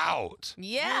are out."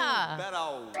 Yeah.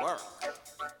 Better work.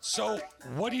 So,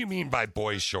 what do you mean by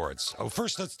boy shorts? Oh,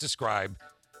 first let's describe.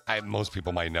 Most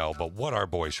people might know, but what are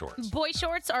boy shorts? Boy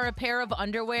shorts are a pair of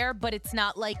underwear, but it's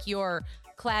not like your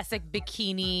classic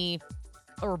bikini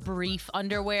or brief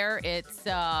underwear.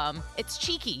 It's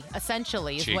cheeky,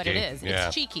 essentially, is what it is. Yeah.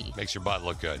 It's cheeky. Makes your butt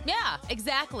look good. Yeah,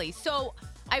 exactly. So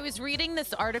I was reading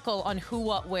this article on Who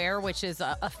What Wear, which is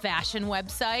a fashion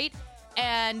website,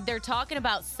 and they're talking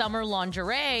about summer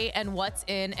lingerie and what's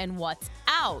in and what's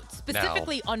out,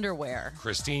 specifically underwear.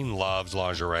 Christine loves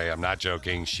lingerie. I'm not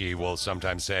joking. She will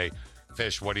sometimes say,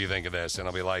 "Fish, what do you think of this?" And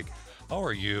I'll be like, "Oh,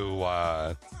 are you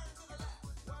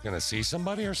gonna see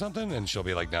somebody or something?" And she'll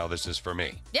be like, "No, this is for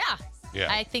me." Yeah. Yeah.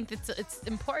 I think it's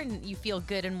important you feel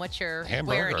good in what you're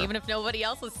Hamburger. wearing, even if nobody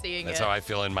else is seeing That's it. how I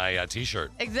feel in my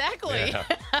T-shirt. Exactly. Yeah.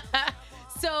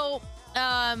 So,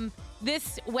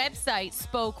 this website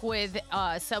spoke with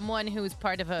someone who's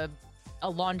part of a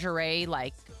lingerie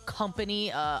like company,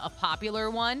 a popular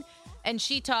one, and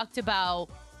she talked about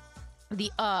the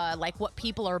like what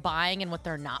people are buying and what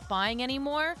they're not buying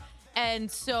anymore. And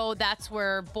so that's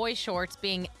where boy shorts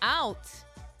being out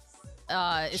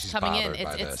is She's coming in. bothered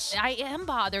by this. I am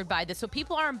bothered by this. So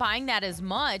people aren't buying that as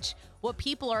much. What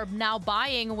people are now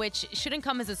buying, which shouldn't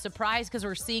come as a surprise because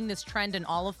we're seeing this trend in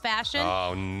all of fashion.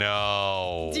 Oh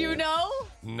no! Do you know?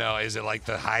 No, is it like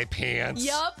the high pants?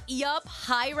 Yup.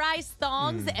 High-rise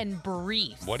thongs and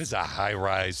briefs. What is a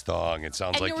high-rise thong? It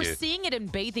sounds And like you're seeing it in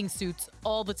bathing suits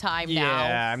all the time now.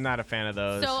 Yeah, I'm not a fan of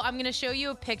those. So I'm going to show you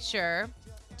a picture.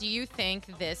 Do you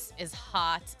think this is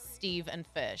hot, Steve and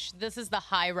Fish? This is the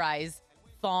high-rise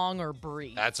thong or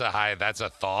brief. That's a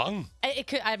thong? It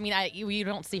could. I mean, you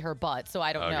don't see her butt, so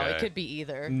I don't know. Okay. It could be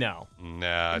either. No,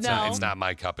 it's not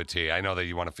my cup of tea. I know that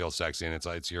you want to feel sexy and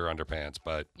it's your underpants,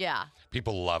 but Yeah.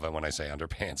 people love it when I say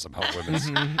underpants about women's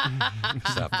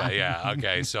stuff. But yeah,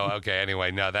 okay. Anyway,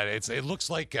 no, it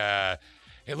looks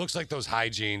like those high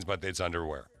jeans, but it's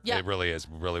underwear. Yeah. It really is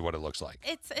what it looks like.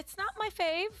 It's not my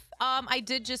fave. I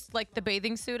did just like the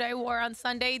bathing suit I wore on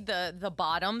Sunday. The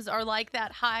bottoms are like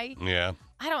that high. Yeah.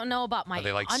 I don't know about my Are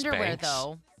they like underwear Spanx?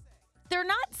 though. They're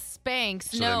not Spanx,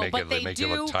 So no, they make but it- they they make do.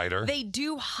 you look tighter? They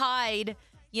do hide,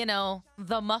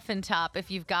 the muffin top if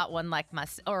you've got one like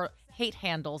or hate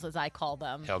handles as I call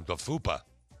them. Yeah, the fupa.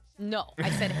 No,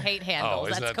 I said hate handles.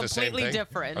 Isn't That's that the same completely thing?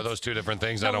 different. Are those two different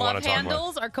things? The I don't want love to talk about.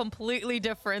 handles are completely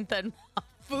different than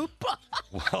fupa.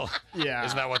 Well, yeah.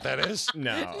 Isn't that what that is?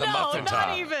 No. The No, muffin not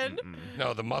top. even.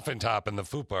 No, the muffin top and the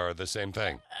fupa are the same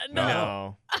thing.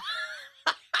 No.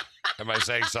 Am I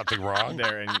saying something wrong?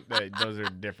 Those are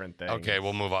different things. Okay,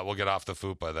 we'll move on. We'll get off the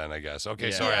fupa then, I guess. Okay,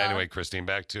 sorry. Yeah. Anyway, Christine,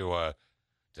 back to,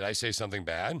 did I say something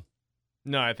bad?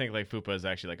 No, I think like fupa is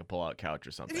actually like a pull-out couch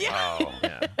or something. Oh.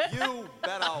 Yeah. You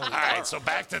better. All right, so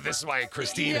back to this is why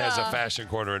Christine has a fashion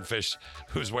corner and Fish,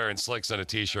 who's wearing slicks and a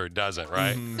T-shirt, doesn't,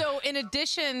 right? So in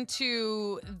addition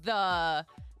to the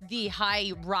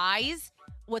high rise,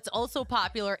 what's also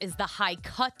popular is the high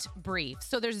cut brief.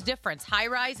 So there's a difference. High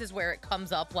rise is where it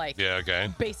comes up like Yeah, okay.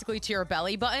 basically to your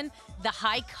belly button. The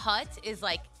high cut is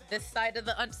like this side of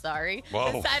the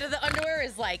Whoa. This side of the underwear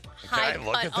is like Can I high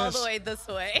look cut at all this? the way this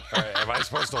way. All right, am I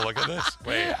supposed to look at this?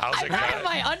 Wait, how's it Look at cut?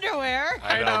 my underwear.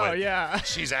 I know, but yeah.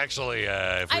 She's actually,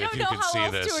 if I don't you know could how see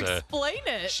else this, to explain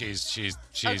it. she's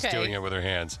Okay. doing it with her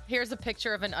hands. Here's a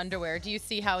picture of an underwear. Do you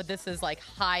see how this is like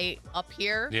high up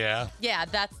here? Yeah. Yeah,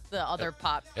 that's the other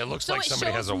pop. It looks So like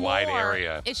somebody shows has a wide more-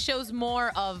 area. It shows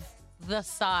more of the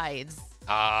sides.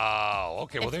 Oh,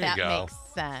 okay. Well, if there that you go. makes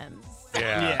sense.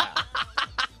 Yeah.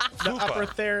 The upper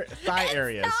thigh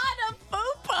areas. Not a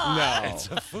fupa. No. It's a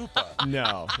fupa.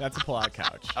 No, that's a pull-out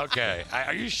couch. Okay.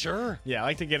 Are you sure? Yeah, I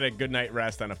like to get a good night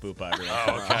rest on a fupa. Every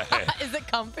Oh, okay. Is it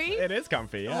comfy? It is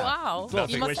comfy, yeah. Wow. It's a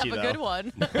little You must have squishy, a though. good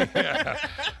one.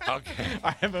 Okay.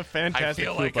 I have a fantastic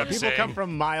feel fupa. like I'm People saying- come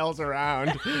from miles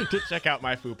around to check out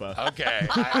my fupa. Okay.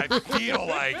 I feel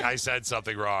like I said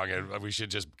something wrong and we should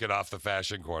just get off the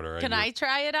fashion corner. and Can I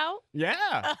try it out?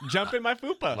 Yeah, jump in my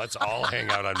fupa. Let's all hang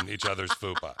out on each other's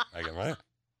fupa. Right?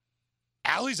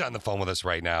 Allie's on the phone with us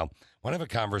right now. I want to have a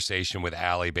conversation with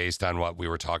Allie based on what we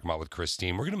were talking about with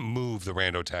Christine. We're going to move the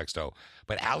Rando Texto.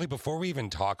 But Allie, before we even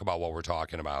talk about what we're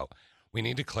talking about, we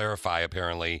need to clarify,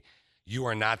 apparently, you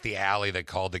are not the Allie that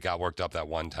called that got worked up that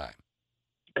one time.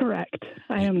 Correct.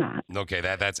 I am not. Okay,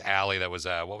 that's Allie that was,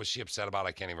 what was she upset about?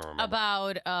 I can't even remember.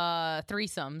 About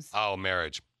threesomes. Oh,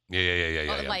 marriage.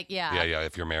 Yeah. Yeah,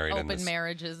 if you're married. Open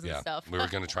marriages and stuff. We were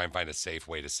going to try and find a safe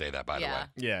way to say that, by the way.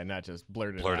 Yeah, not just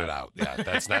blurt it out. Yeah,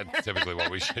 that's not typically what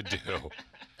we should do. Oh,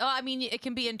 I mean, it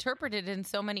can be interpreted in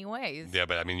so many ways. Yeah,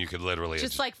 but I mean, you could literally.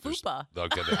 Just like fupa.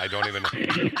 Okay, I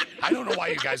don't know why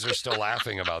you guys are still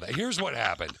laughing about that. Here's what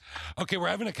happened. Okay, we're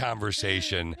having a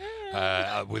conversation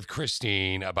with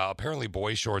Christine about apparently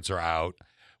boy shorts are out,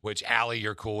 which, Allie,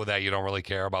 you're cool with that? You don't really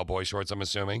care about boy shorts, I'm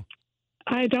assuming?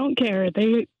 I don't care.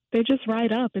 They just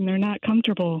ride up and they're not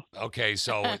comfortable. Okay,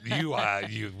 so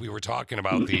we were talking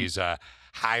about these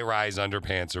high-rise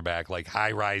underpants are back, like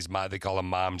high-rise, they call them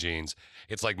mom jeans.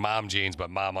 It's like mom jeans, but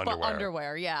mom underwear. But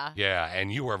underwear, yeah. Yeah,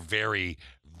 and you were very,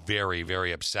 very,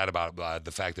 very upset about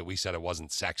the fact that we said it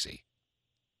wasn't sexy.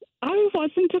 I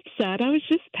wasn't upset. I was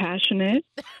just passionate.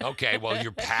 Okay, well,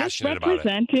 you're passionate about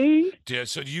it.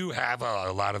 So do you have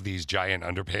a lot of these giant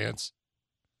underpants?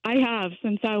 I have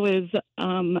since I was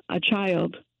a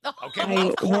child. Okay,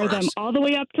 I wore them all the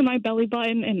way up to my belly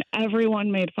button, and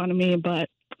everyone made fun of me, but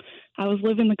I was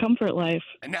living the comfort life.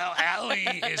 Now, Allie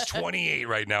is 28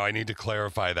 right now. I need to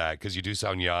clarify that because you do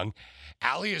sound young.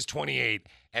 Allie is 28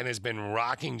 and has been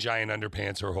rocking giant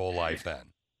underpants her whole life then.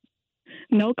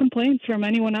 No complaints from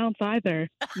anyone else either.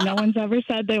 No one's ever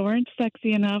said they weren't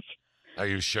sexy enough. Are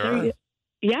you sure?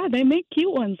 Yeah, they make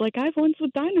cute ones. Like, I have ones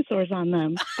with dinosaurs on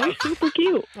them. They're super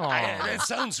cute. That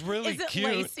sounds really cute. Is it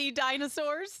cute. lacy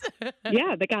dinosaurs?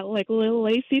 Yeah, they got like little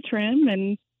lacy trim,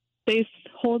 and they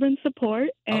hold and support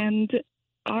and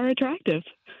are attractive.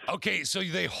 Okay, so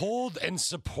they hold and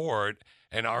support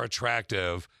and are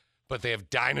attractive, but they have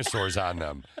dinosaurs on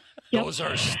them. Yep.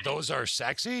 Those are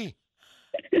sexy?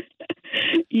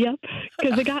 Yep,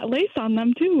 because they got lace on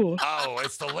them too. Oh,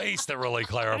 it's the lace that really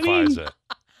clarifies it.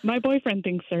 My boyfriend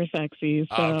thinks they're sexy.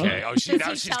 So. Okay. Oh, Does he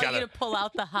she's tell got you to pull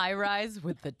out the high rise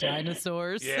with the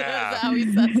dinosaurs? Yeah. Is that how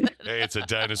he says it? Hey, it's a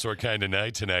dinosaur kind of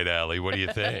night tonight, Allie. What do you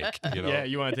think? You know? Yeah,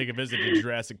 you want to take a visit to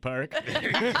Jurassic Park?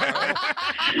 I'd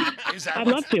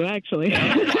love to, actually.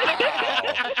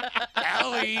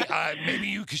 Allie, maybe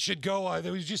you should go.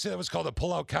 Did you say that was called a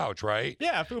pull-out couch, right?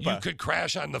 Yeah, fupa. You could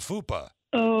crash on the fupa.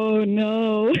 Oh,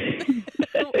 no.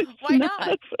 Why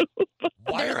not?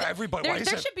 Why are everybody?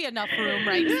 There should be enough room,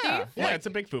 right, Steve? Yeah, it's a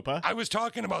big fupa. I was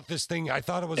talking about this thing. I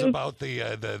thought it was about the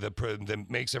that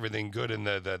makes everything good in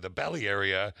the belly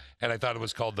area, and I thought it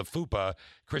was called the fupa.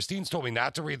 Christine's told me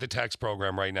not to read the text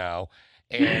program right now,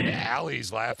 and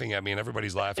Allie's laughing at me, and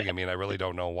everybody's laughing at me, and I really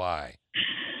don't know why.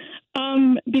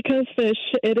 Because fish,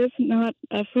 it is not,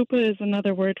 a fupa is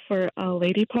another word for a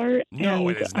lady part. No,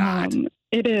 and, it is not.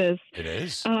 It is. It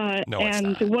is? No, it's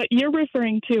not. What you're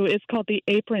referring to is called the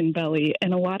apron belly.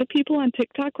 And a lot of people on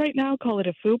TikTok right now call it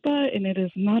a fupa, and it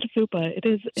is not a fupa. It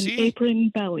is an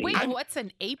apron belly. Wait, what's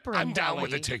an apron I'm down belly?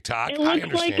 with the TikTok. It I looks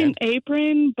understand. like an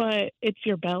apron, but it's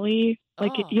your belly.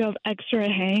 Like you have extra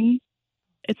hang.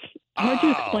 It's hard to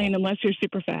explain unless you're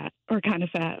super fat or kind of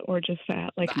fat or just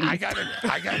fat like me. I got a fupa.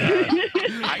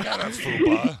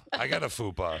 I got a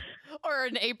fupa. Or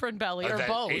an apron belly, or That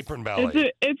both. apron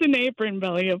belly. It's an apron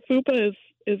belly. A fupa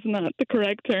is not the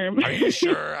correct term. Are you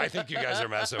sure? I think you guys are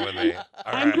messing with me. All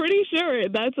I'm right. pretty sure.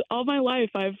 That's all my life.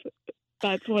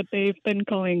 That's what they've been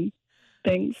calling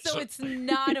things. So it's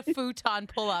not a futon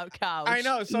pull-out couch. I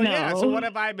know. So yeah. So what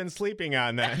have I been sleeping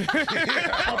on then? A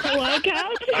pull-out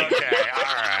couch? Okay.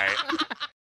 All right.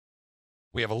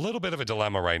 We have a little bit of a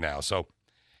dilemma right now. So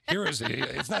here is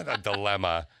it's not a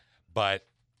dilemma, but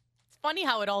It's funny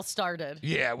how it all started.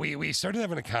 yeah, we started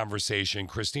having a conversation.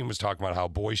 Christine was talking about how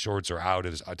boy shorts are out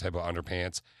as a type of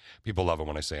underpants. People love it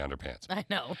when I say underpants. I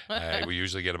know. We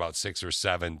usually get about 6 or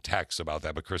 7 texts about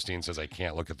that, but Christine says I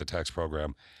can't look at the text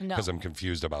program No. because I'm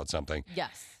confused about something.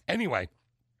 Yes. Anyway,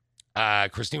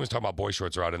 Christine was talking about boy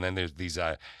shorts are out, and then there's these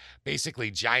basically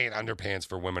giant underpants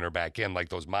for women are back in, like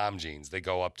those mom jeans. They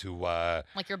go up to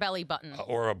Like your belly button.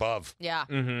 or above. Yeah.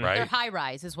 Right? They're high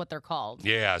rise is what they're called.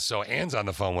 Yeah, so Ann's on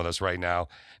the phone with us right now.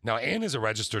 Now, Ann is a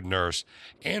registered nurse,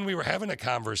 and we were having a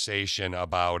conversation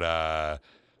about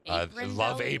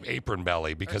apron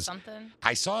belly because something?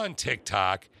 I saw on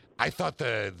TikTok, I thought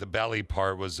the belly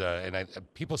part was, and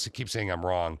people keep saying I'm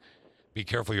wrong. Be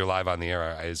careful, you're live on the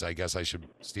air. I guess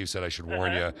Steve said I should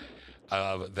warn you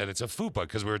that it's a fupa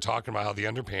because we were talking about how the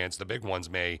underpants, the big ones,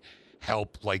 may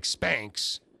help, like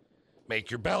Spanx, make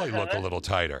your belly look a little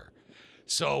tighter.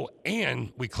 So,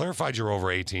 Ann, we clarified you're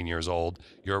over 18 years old.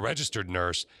 You're a registered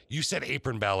nurse. You said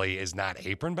apron belly is not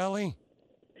apron belly?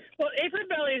 Well, apron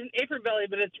belly is an apron belly,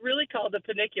 but it's really called the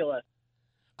panicula.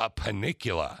 A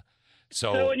panicula.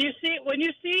 So when you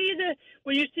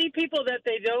see people that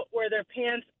they don't wear their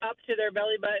pants up to their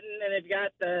belly button and they've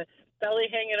got the belly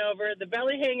hanging over, the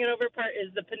belly hanging over part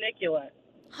is the panicula.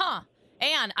 Huh.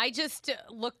 And I just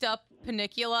looked up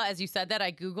panicula as you said that.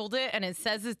 I Googled it, and it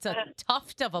says it's a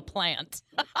tuft of a plant.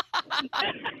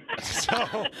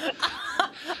 So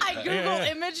I Google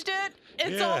imaged it.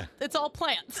 It's all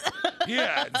plants.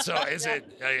 yeah. So is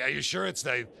it? Are you sure it's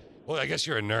the? Well, I guess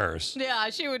you're a nurse. Yeah,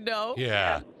 she would know.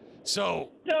 Yeah.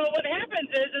 So what happens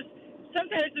is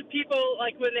sometimes the people,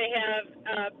 like when they have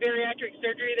bariatric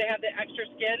surgery, they have the extra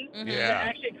skin that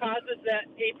actually causes that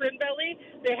apron belly.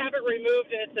 They have it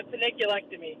removed, and it's a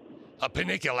paniculectomy. A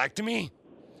paniculectomy?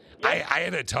 I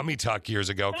had a tummy tuck years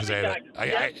ago because I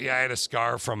had a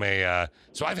scar from a.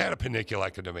 So I've had a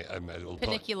paniculectomy.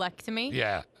 Paniculectomy?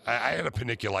 Yeah, I had a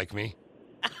paniculectomy.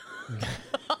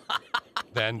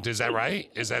 Then is that right?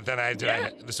 Is that then I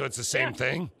did? So it's the same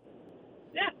thing.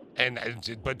 Yeah.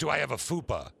 But do I have a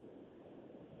fupa?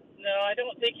 No, I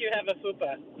don't think you have a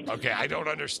fupa. Okay, I don't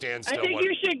understand still. I think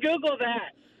you should Google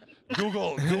that.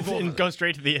 Google and go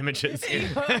straight to the images.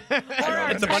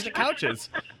 It's a bunch of couches.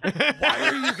 Why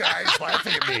are you guys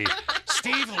laughing at me?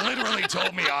 Steve literally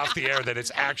told me off the air that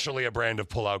it's actually a brand of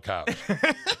pull-out couch.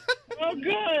 Oh,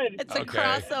 good. It's a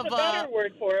cross of a better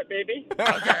word for it, baby.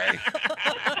 Okay.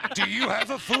 Do you have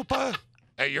a fupa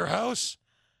at your house?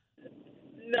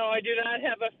 No, I do not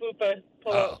have a fupa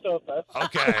pull-out sofa.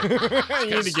 Okay.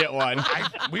 You need to get one.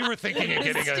 We were thinking of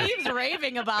getting Steve's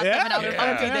raving about them and how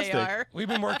funky they are. We've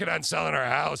been working on selling our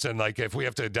house, and like if we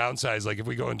have to downsize, like if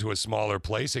we go into a smaller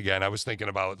place again, I was thinking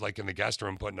about like in the guest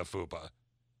room putting a fupa.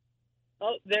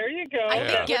 Oh, there you go. I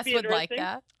think guests would like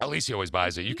that. Alicia always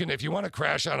buys it. You can, if you want to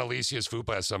crash on Alicia's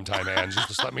fupa sometime, Ann,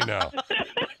 just let me know.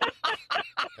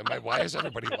 Why is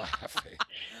everybody laughing?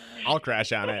 I'll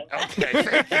crash on it. Okay,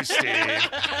 thank you, Steve.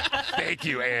 Thank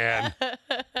you, Ann.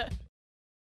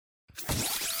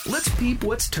 Let's peep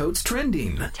what's totes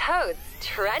trending. Totes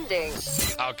trending.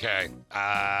 Okay.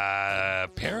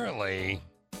 Apparently,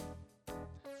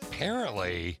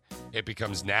 it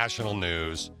becomes national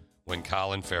news when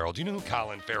Colin Farrell. Do you know who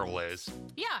Colin Farrell is?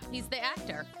 Yeah, he's the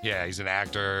actor. Yeah, he's an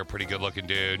actor, pretty good-looking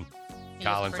dude.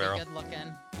 Colin Farrell. Good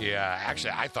looking. Yeah,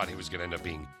 actually, I thought he was going to end up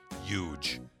being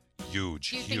huge. Do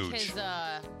you think his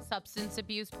substance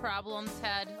abuse problems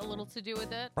had a little to do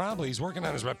with it? Probably. He's working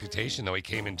on his reputation, though. He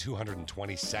came in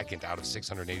 222nd out of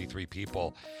 683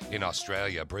 people in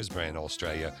Australia, Brisbane,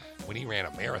 Australia, when he ran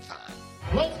a marathon.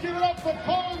 Let's give it up for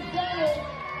Colin Farrell.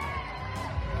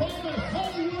 Famous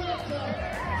Hollywood actor,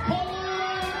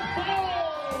 Colin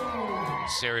Farrell.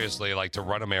 Seriously, like to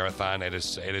run a marathon, it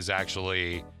is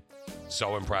actually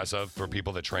so impressive for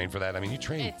people that train for that. I mean, you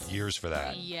train years for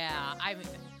that. Yeah,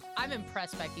 I'm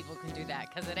impressed by people who can do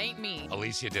that because it ain't me.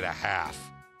 Alicia did a half,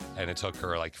 and it took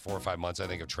her like 4 or 5 months, I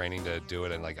think, of training to do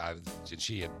it. And like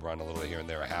she had run a little here and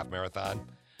there, a half marathon.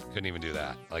 Couldn't even do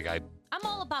that. I'm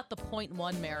all about the 0.1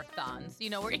 marathons, you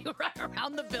know, where you run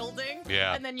around the building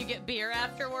and then you get beer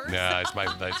afterwards. Yeah, it's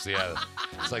like the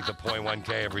 0.1K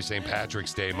every St.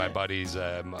 Patrick's Day. My buddies,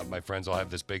 my friends all have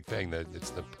this big thing that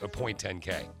it's the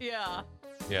 0.10K. Yeah.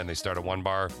 Yeah, and they start at one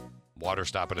bar, water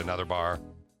stop at another bar,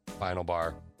 final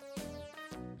bar.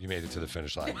 You made it to the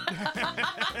finish line.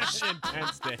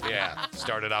 Intense day. Yeah.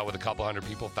 Started out with a couple hundred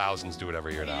people. Thousands do it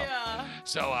every year now. Yeah.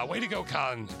 So, way to go,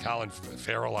 Colin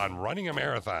Farrell, on running a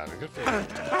marathon. Good for you.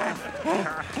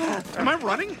 Am I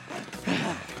running?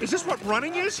 Is this what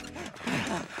running is?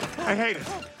 I hate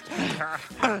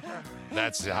it.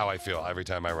 That's how I feel every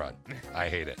time I run. I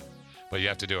hate it. But you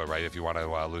have to do it, right, if you want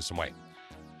to lose some weight.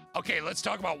 Okay, let's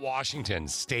talk about Washington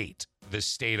State, the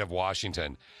state of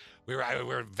Washington.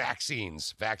 We're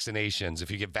vaccinations. If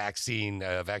you get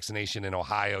vaccination in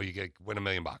Ohio, you win $1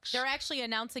 million. They're actually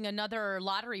announcing another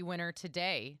lottery winner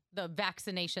today, the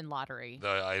vaccination lottery.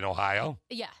 In Ohio?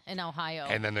 Yeah, in Ohio.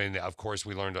 And then, of course,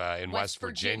 we learned in West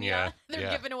Virginia.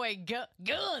 They're giving away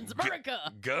guns,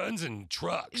 America. Guns and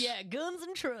trucks. Yeah, guns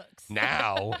and trucks.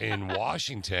 Now, in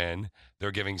Washington,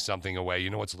 they're giving something away. You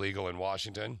know what's legal in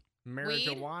Washington?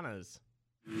 Marijuanas.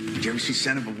 Did you ever see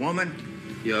Son of a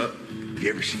Woman? Yup. You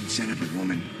ever seen Son of a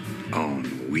Woman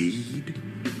on weed?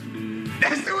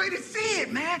 That's the way to see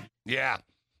it, man. Yeah,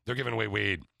 they're giving away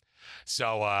weed.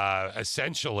 So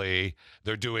essentially,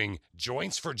 they're doing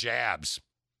joints for jabs.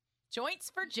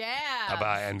 Joints for jabs.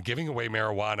 And giving away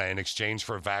marijuana in exchange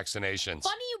for vaccinations.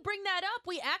 Funny you bring that up.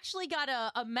 We actually got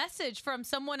a message from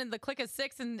someone in the Click of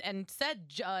Six and said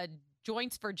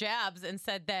joints for jabs and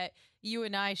said that you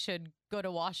and I should go to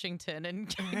Washington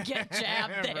and get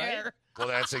jabbed there. Right? Well,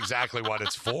 that's exactly what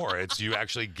it's for. It's you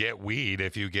actually get weed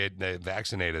if you get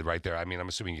vaccinated right there. I mean, I'm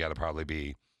assuming you got to probably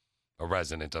be a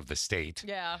resident of the state.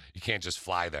 Yeah. You can't just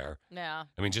fly there. Yeah.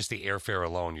 I mean, just the airfare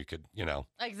alone, you could,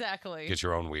 Exactly. get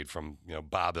your own weed from,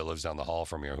 Bob that lives down the hall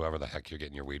from you, or whoever the heck you're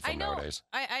getting your weed from nowadays.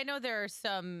 I know there are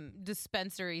some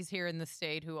dispensaries here in the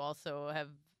state who also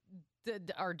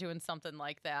are doing something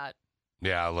like that.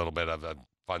 Yeah, a little bit of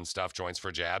fun stuff, joints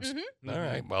for jabs. All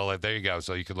right. Well, there you go.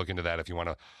 So you could look into that if you want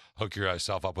to hook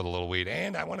yourself up with a little weed.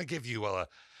 And I want to give you a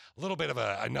little bit of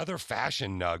another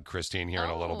fashion nug, Christine, here in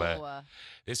a little bit.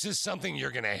 This is something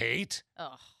you're going to hate,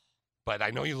 but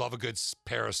I know you love a good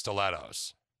pair of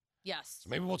stilettos. Yes. So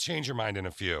maybe we'll change your mind in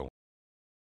a few.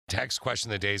 Text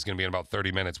question of the day is going to be in about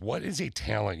 30 minutes. What is a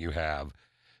talent you have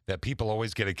that people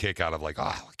always get a kick out of? Like,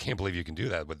 I can't believe you can do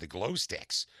that with the glow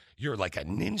sticks. You're like a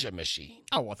ninja machine.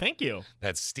 Oh, well, thank you.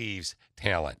 That's Steve's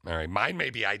talent. All right. Mine may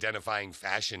be identifying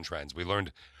fashion trends. We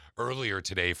learned earlier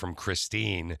today from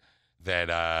Christine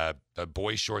that the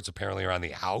boy shorts apparently are on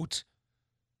the out,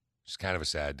 which is kind of a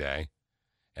sad day.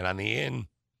 And on the in,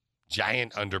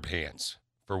 giant underpants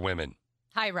for women.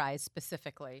 High rise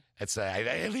specifically. It's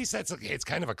at least it's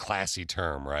kind of a classy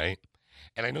term, right?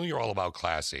 And I know you're all about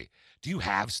classy. Do you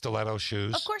have stiletto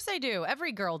shoes? Of course I do.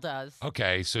 Every girl does.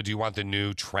 Okay, so do you want the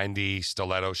new trendy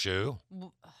stiletto shoe?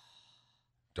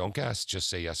 Don't guess. Just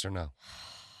say yes or no.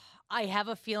 I have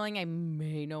a feeling I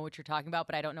may know what you're talking about,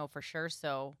 but I don't know for sure,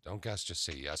 so. Don't guess. Just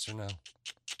say yes or no.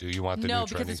 Do you want the new trendy? No,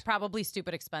 because it's probably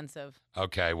stupid expensive.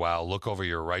 Okay, well, look over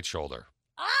your right shoulder.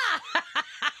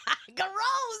 Gross!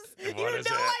 You know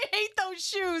I hate those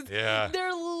shoes. Yeah.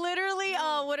 They're literally,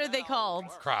 what are they called?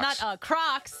 Crocs. Not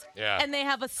Crocs. Yeah. And they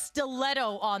have a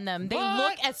stiletto on them. They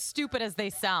look as stupid as they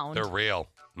sound. They're real,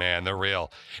 man. They're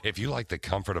real. If you like the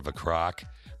comfort of a Croc,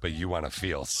 but you want to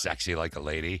feel sexy like a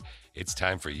lady, it's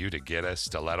time for you to get a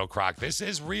stiletto Croc. This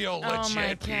is real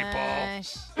legit, people.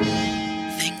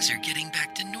 Things are getting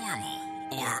back to normal,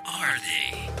 or are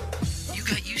they? You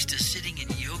got used to sitting in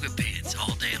yoga pants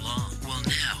all day long. Well,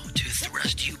 now, to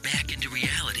thrust you back into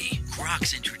reality,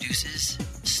 Crocs introduces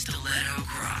Stiletto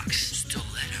Crocs.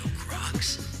 Stiletto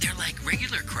Crocs. They're like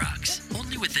regular Crocs,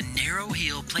 only with a narrow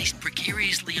heel placed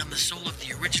precariously on the sole of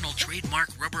the original trademark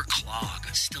rubber clog.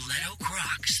 Stiletto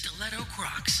Crocs. Stiletto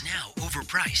Crocs. Now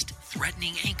overpriced,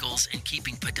 threatening ankles, and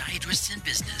keeping podiatrists in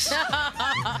business.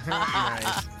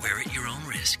 Wear at your own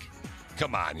risk.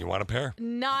 Come on, you want a pair?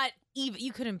 Not even.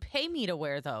 You couldn't pay me to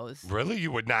wear those. Really?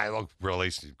 You would not? Look,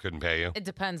 really? Couldn't pay you? It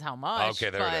depends how much.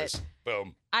 Okay, there it is.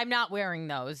 Boom. I'm not wearing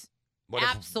those.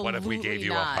 Absolutely What if we gave you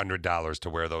not. $100 to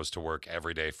wear those to work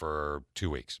every day for 2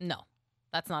 weeks? No,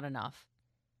 that's not enough.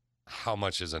 How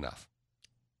much is enough?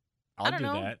 I'll do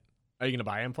that. Are you going to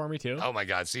buy them for me too? Oh my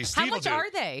God! See, How much are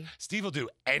they? Steve will do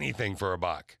anything for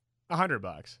 $100.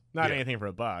 $100. Not anything for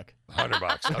 $1.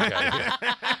 $100. Okay.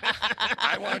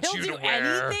 I want He'll you do to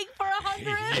wear anything for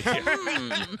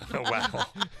 $100. Well.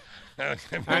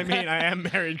 I mean, I am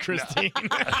married, Christine.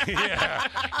 Yeah,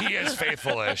 he is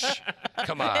faithful-ish.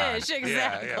 Come on. Ish,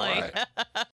 exactly. Yeah,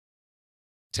 right.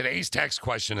 Today's text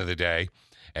question of the day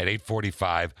at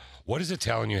 8:45. What is a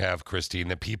talent you have, Christine,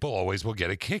 that people always will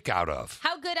get a kick out of?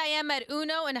 How good I am at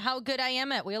Uno and how good I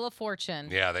am at Wheel of Fortune.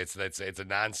 Yeah, it's a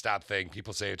nonstop thing.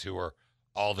 People say it to her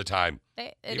all the time,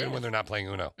 even when they're not playing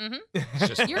Uno. Mm-hmm. It's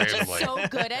just You're randomly. just so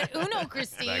good at Uno,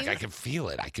 Christine. Like, I can feel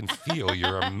it. I can feel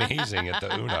you're amazing at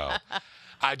the Uno.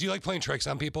 Do you like playing tricks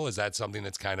on people? Is that something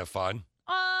that's kind of fun?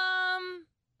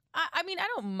 I mean, I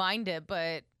don't mind it,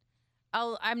 but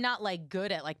I'm not like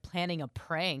good at like planning a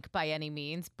prank by any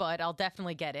means, but I'll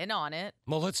definitely get in on it.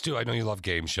 Well, I know you love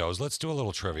game shows. Let's do a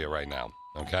little trivia right now,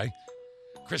 okay?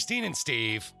 Christine and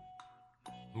Steve,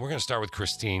 we're going to start with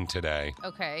Christine today.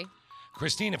 Okay.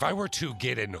 Christine, if I were to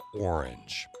get an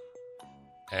orange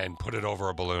and put it over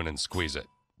a balloon and squeeze it,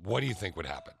 what do you think would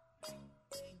happen?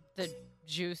 The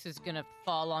juice is going to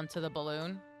fall onto the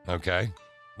balloon. Okay.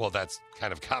 Well, that's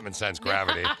kind of common sense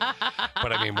gravity.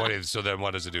 But I mean, so then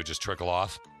what does it do? Just trickle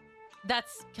off?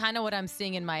 That's kind of what I'm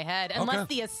seeing in my head. Unless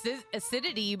the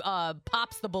acidity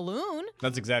pops the balloon.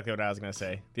 That's exactly what I was going to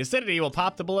say. The acidity will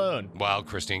pop the balloon. Well,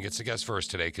 Christine gets to guess first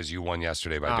today because you won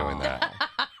yesterday by doing that.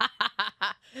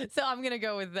 So I'm going to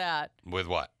go with that. With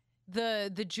what?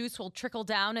 The juice will trickle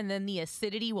down and then the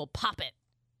acidity will pop it.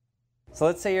 So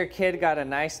let's say your kid got a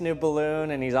nice new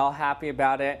balloon and he's all happy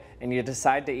about it and you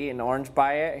decide to eat an orange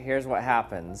by it. Here's what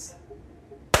happens.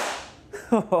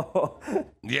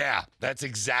 Yeah, that's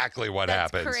exactly what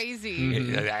happens. That's crazy.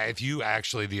 If you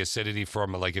actually, the acidity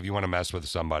from, like, if you want to mess with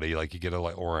somebody, like you get a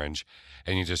orange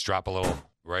and you just drop a little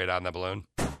right on the balloon.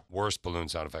 Worst balloon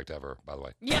sound effect ever, by the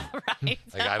way. Yeah, right.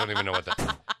 Like, I don't even know what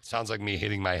that. Sounds like me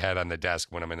hitting my head on the desk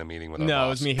when I'm in a meeting with our No, boss. it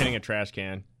was me hitting a trash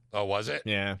can. Oh, was it?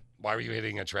 Yeah. Why were you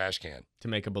hitting a trash can? To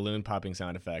make a balloon popping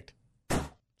sound effect.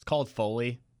 It's called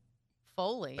Foley.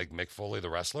 Foley. Like Mick Foley, the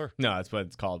wrestler? No, that's what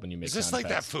it's called when you make Is this sound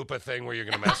like effects. that FUPA thing where you're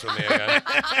going to mess with me again?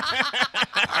 All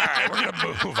right, we're going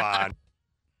to move on.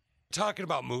 Talking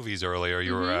about movies earlier,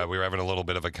 you were we were having a little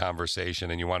bit of a conversation,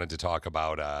 and you wanted to talk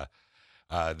about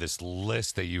this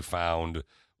list that you found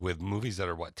with movies that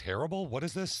are terrible? What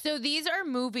is this? So these are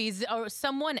movies, or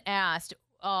someone asked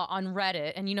on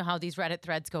Reddit, and you know how these Reddit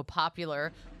threads go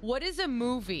popular. What is a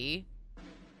movie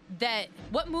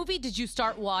what movie did you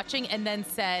start watching and then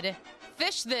said,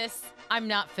 fish this, I'm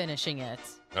not finishing it?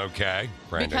 Okay,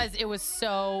 Brandon. Because it was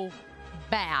so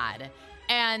bad.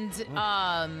 And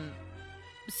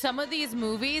some of these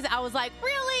movies, I was like,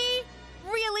 really?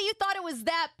 Really? You thought it was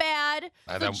that bad?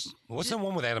 What's the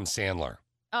one with Adam Sandler?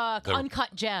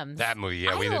 Uncut Gems. That movie,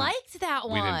 yeah. I liked that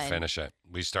one. We didn't finish it.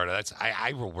 We started.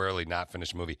 I will rarely not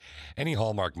finish a movie. Any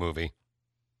Hallmark movie.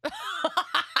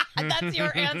 That's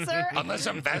your answer? Unless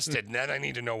I'm vested, and then I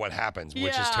need to know what happens,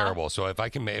 which is terrible. So if I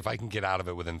can get out of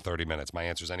it within 30 minutes, my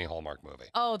answer is any Hallmark movie.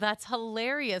 Oh, that's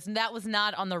hilarious. And that was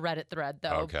not on the Reddit thread,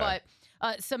 though. Okay.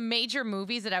 But some major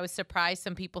movies that I was surprised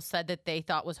some people said that they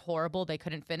thought was horrible, they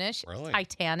couldn't finish. Really?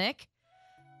 Titanic.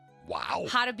 Wow.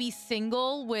 How to Be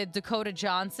Single with Dakota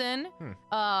Johnson.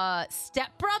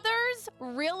 Step Brothers?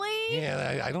 Really?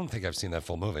 Yeah, I don't think I've seen that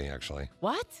full movie, actually.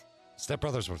 What? Step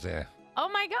Brothers was there. Oh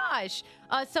my gosh.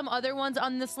 Some other ones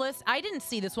on this list. I didn't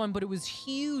see this one, but it was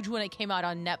huge when it came out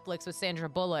on Netflix with Sandra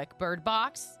Bullock. Bird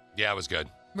Box. Yeah, it was good.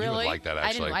 Really? You would like that,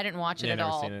 actually. I didn't watch it at never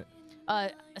all. Seen it.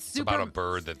 It's about a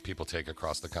bird that people take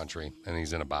across the country, and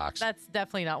he's in a box. That's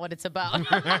definitely not what it's about.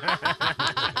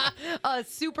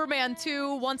 Superman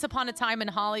 2, Once Upon a Time in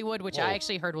Hollywood, which I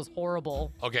actually heard was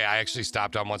horrible. Okay, I actually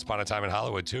stopped on Once Upon a Time in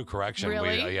Hollywood, too. Correction.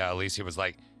 Really? Alicia was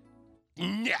like,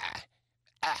 nah,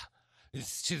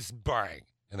 it's just boring.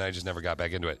 And then I just never got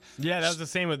back into it. Yeah, that was the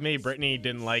same with me. Brittany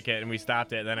didn't like it, and we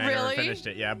stopped it, and then I never Really? finished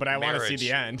it. Yeah, but I want to see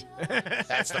the end.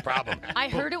 That's the problem. I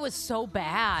heard it was so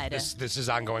bad. This is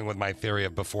ongoing with my theory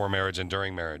of before marriage and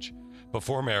during marriage.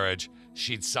 Before marriage,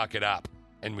 she'd suck it up,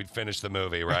 and we'd finish the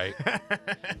movie, right?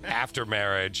 After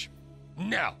marriage,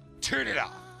 no, turn it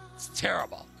off. It's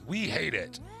terrible. We hate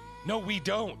it. No, we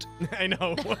don't. I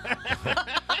know.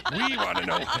 We want to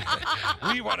know.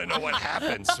 We want to know what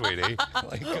happens, sweetie.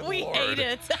 Like, good We Lord. hate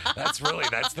it. That's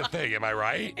the thing. Am I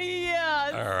right? Yeah.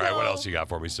 All right. What else you got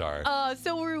for me? Sorry.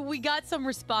 So we got some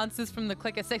responses from the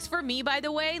Click of Six. For me, by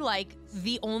the way, like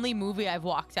the only movie I've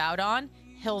walked out on,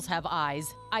 Hills Have Eyes.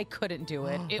 I couldn't do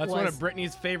it. That's one of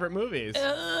Brittany's favorite movies.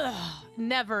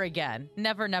 Never again.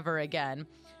 Never again.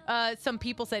 Some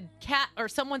people said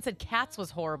someone said Cats was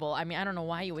horrible. I mean, I don't know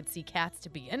why you would see Cats to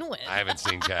begin with. I haven't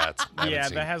seen Cats.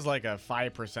 That has like a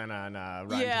 5% on Rotten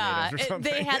Tomatoes or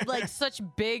something. They had like such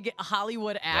big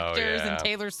Hollywood actors and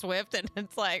Taylor Swift, and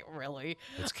it's like, really?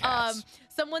 It's Cats.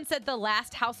 Someone said The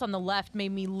Last House on the Left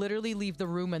made me literally leave the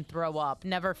room and throw up.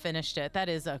 Never finished it. That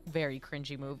is a very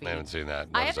cringy movie. I haven't seen that.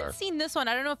 I haven't seen this one.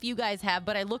 I don't know if you guys have,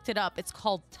 but I looked it up. It's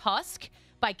called Tusk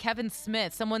by Kevin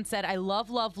Smith. Someone said, I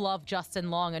love Justin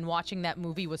Long, and watching that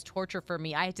movie was torture for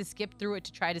me. I had to skip through it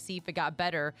to try to see if it got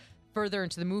better further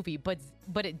into the movie, but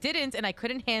it didn't, and I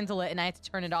couldn't handle it, and I had to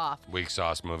turn it off. Weak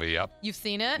Sauce movie. Yep. You've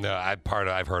seen it? No, I've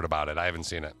heard about it. I haven't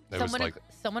seen it.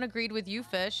 Someone agreed with you,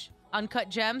 Fish. Uncut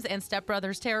Gems and Step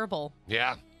Brothers terrible.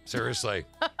 Yeah, seriously.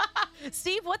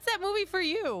 Steve, what's that movie for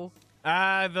you?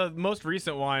 The most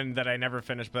recent one that I never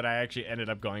finished, but I actually ended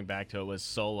up going back to it, was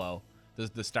Solo.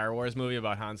 The Star Wars movie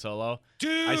about Han Solo.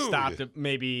 Dude! I stopped at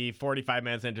maybe 45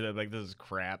 minutes into it, like, this is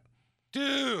crap.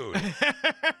 Dude!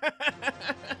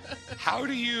 How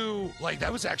do you... Like,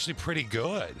 that was actually pretty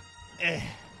good.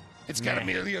 It's got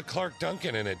Amelia Clark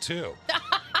Duncan in it, too.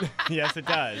 Yes, it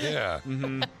does. Yeah.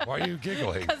 Mm-hmm. Why are you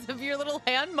giggling? Because of your little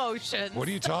hand motions. What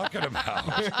are you talking about?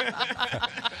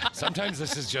 Sometimes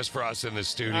this is just for us in the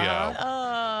studio.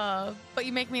 But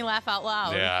you make me laugh out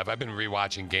loud. Yeah, I've been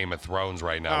rewatching Game of Thrones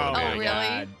right now. Oh, really?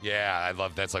 God. Yeah, I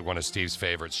love that's like one of Steve's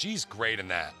favorites. She's great in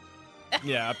that.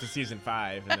 Yeah, up to season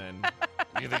 5, and then...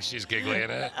 You think she's giggly in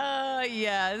it?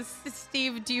 Yes.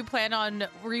 Steve, do you plan on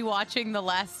rewatching the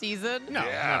last season? No,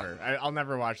 never. I'll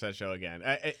never watch that show again.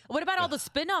 What about all the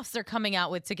spin-offs they're coming out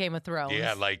with to Game of Thrones?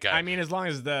 Yeah, like... I mean, as long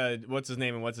as the, what's his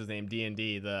name,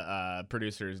 D&D, the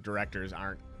producers, directors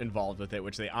aren't involved with it,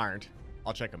 which they aren't,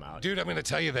 I'll check them out. Dude, I'm going to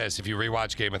tell you this. If you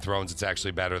rewatch Game of Thrones, it's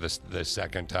actually better the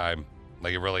second time.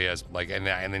 Like, it really is. Like, and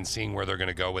then seeing where they're going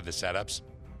to go with the setups,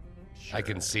 I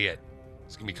can see it.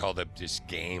 It's going to be called this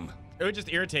game. It would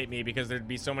just irritate me because there'd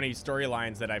be so many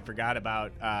storylines that I forgot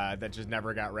about that just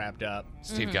never got wrapped up.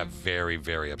 Steve got very,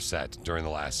 very upset during the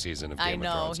last season of Game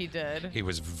of Thrones. He did. He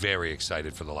was very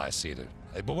excited for the last season.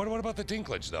 But what about the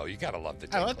Dinklage, though? You got to love the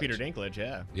Dinklage. I love Peter Dinklage,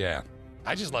 yeah. Yeah.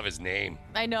 I just love his name.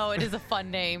 I know, it is a fun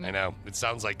name. I know. It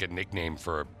sounds like a nickname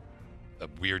for a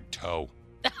weird toe.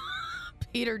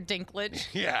 Peter Dinklage.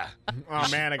 Yeah. Oh,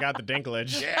 man, I got the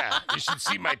Dinklage. Yeah. You should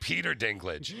see my Peter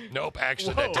Dinklage. Nope,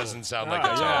 actually, that doesn't sound like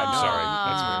Oh, a toe. yeah, I'm no. sorry.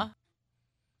 That's weird.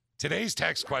 Today's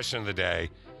text question of the day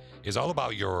is all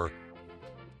about your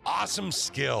awesome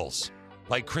skills.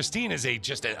 Like Christine is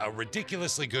just a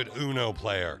ridiculously good Uno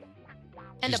player.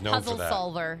 And She's a known for puzzle that.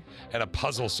 solver. And a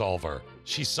puzzle solver.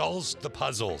 She solves the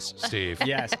puzzles, Steve.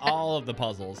 Yes, all of the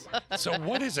puzzles. So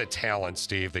what is a talent,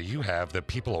 Steve, that you have that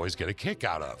people always get a kick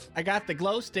out of? I got the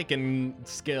glow sticking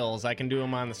skills. I can do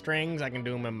them on the strings. I can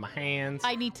do them in my hands.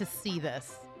 I need to see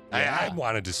this. I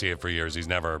wanted to see it for years. He's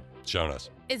never shown us.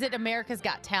 Is it America's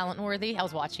Got Talent worthy? I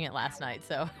was watching it last night,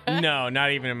 so. No,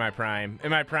 not even in my prime.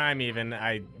 In my prime, even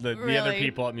the other Really?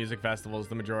 people at music festivals,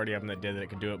 the majority of them that did it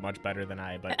could do it much better than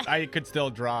I. But I could still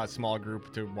draw a small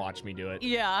group to watch me do it.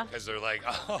 Yeah. Because they're like,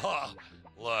 oh,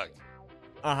 look.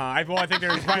 I think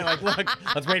they're probably like,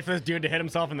 look, let's wait for this dude to hit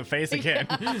himself in the face again.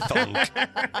 Thunk.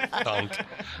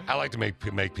 I like to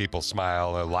make people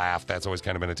smile or laugh. That's always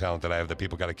kind of been a talent that I have that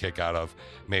people got a kick out of.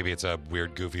 Maybe it's a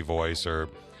weird, goofy voice or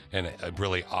a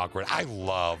really awkward. I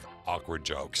love awkward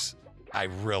jokes. I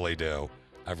really do.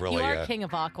 You are king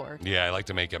of awkward. Yeah, I like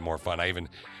to make it more fun.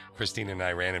 Christine and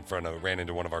I ran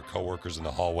into one of our coworkers in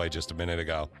the hallway just a minute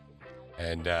ago,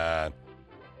 and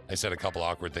I said a couple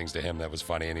awkward things to him that was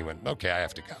funny, and he went, okay, I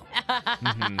have to go.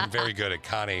 I'm very good at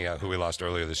Connie, who we lost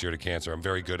earlier this year to cancer. I'm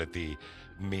very good at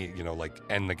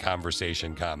end the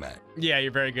conversation comment. Yeah,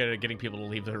 you're very good at getting people to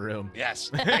leave the room. Yes,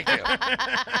 thank you.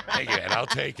 Thank you, and I'll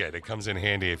take it. It comes in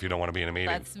handy if you don't want to be in a meeting.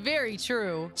 That's very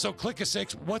true. So click a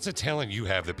 6. What's a talent you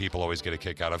have that people always get a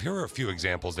kick out of? Here are a few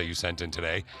examples that you sent in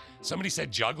today. Somebody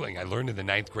said juggling. I learned in the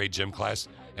 9th grade gym class,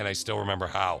 and I still remember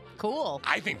how. Cool.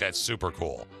 I think that's super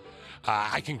cool.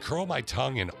 I can curl my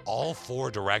tongue in all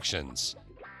 4 directions.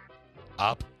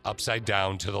 Up, upside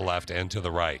down, to the left, and to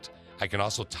the right. I can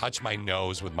also touch my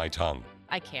nose with my tongue.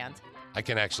 I can't. I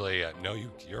can actually, no,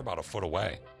 you're about a foot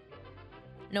away.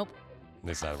 Nope.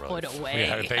 It's not really. Foot away.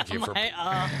 Yeah, thank you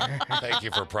thank you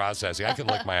for processing. I can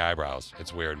lick my eyebrows.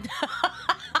 It's weird.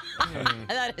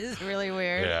 That is really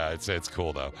weird. Yeah, it's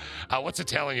cool though. What's a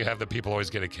talent you have that people always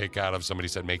get a kick out of? Somebody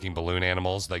said making balloon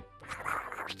animals. Like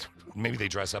maybe they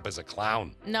dress up as a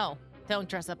clown. No, don't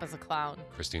dress up as a clown.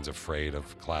 Christine's afraid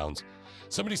of clowns.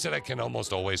 Somebody said I can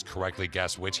almost always correctly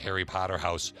guess which Harry Potter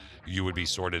house you would be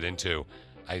sorted into.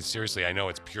 I know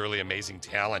it's purely amazing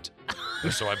talent,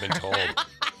 or so I've been told.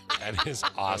 That is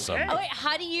awesome. Oh, wait,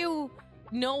 how do you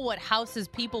know what houses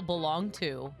people belong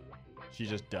to? She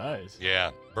just does.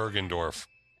 Yeah, Bergendorf.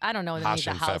 I don't know any of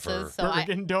the houses. So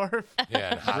Bergendorf?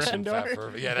 Yeah, and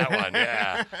Hasenpfeffer. Yeah, that one.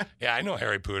 Yeah. Yeah, I know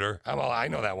Harry Potter. I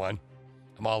know that one.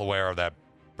 I'm all aware of that.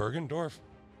 Bergendorf?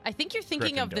 I think you're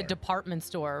thinking of the department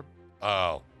store.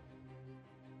 Oh.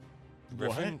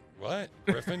 Griffin? What?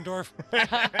 Gryffindorf?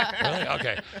 Really?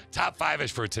 Okay. Top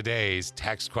 5-ish for today's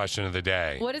text question of the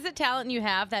day. What is a talent you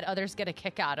have that others get a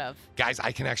kick out of? Guys,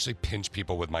 I can actually pinch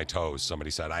people with my toes, somebody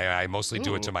said. I mostly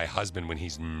do it to my husband when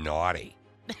he's naughty.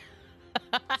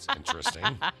 That's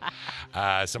interesting.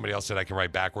 Somebody else said I can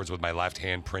write backwards with my left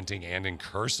hand, printing and in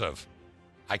cursive.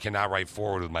 I cannot write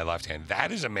forward with my left hand.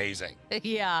 That is amazing.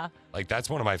 Yeah. Like, that's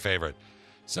one of my favorite.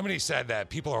 Somebody said that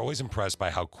people are always impressed by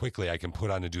how quickly I can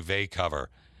put on a duvet cover.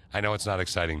 I know it's not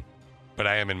exciting, but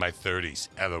I am in my 30s.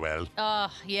 LOL.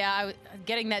 Yeah.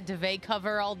 Getting that duvet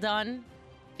cover all done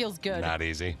feels good. Not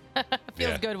easy.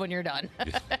 Feels good when you're done.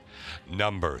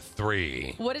 Number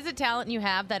 3. What is a talent you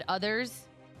have that others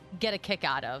get a kick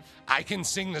out of? I can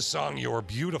sing the song You're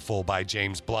Beautiful by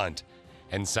James Blunt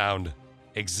and sound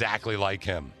exactly like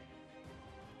him.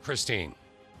 Christine,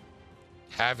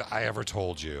 have I ever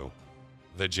told you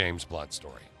the James Blunt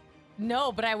story?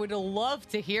 No, but I would love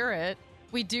to hear it.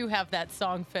 We do have that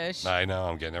song, Fish. I know.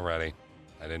 I'm getting it ready.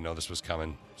 I didn't know this was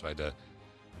coming, so I had to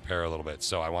prepare a little bit.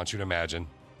 So I want you to imagine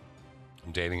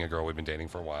I'm dating a girl we've been dating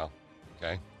for a while.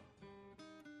 Okay?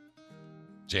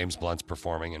 James Blunt's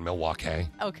performing in Milwaukee.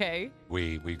 Okay.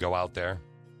 We go out there.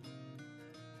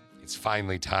 It's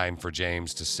finally time for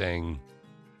James to sing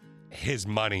his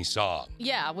money song.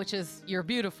 Yeah, which is You're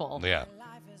Beautiful. Yeah.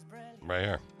 Right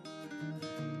here.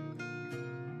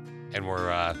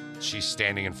 And she's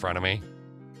standing in front of me.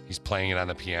 He's playing it on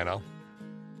the piano.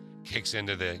 Kicks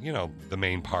into the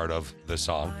main part of the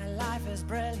song. My life is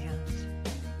brilliant.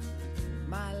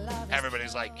 My love is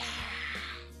Everybody's like,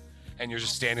 and you're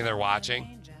just standing there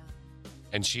watching,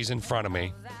 and she's in front of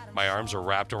me. My arms are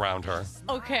wrapped around her.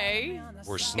 Okay.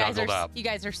 We're snuggled up. You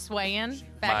guys are swaying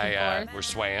back and forth. We're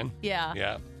swaying. Yeah.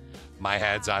 Yeah. My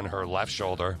head's on her left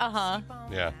shoulder. Uh-huh.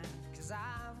 Yeah.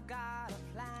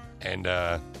 And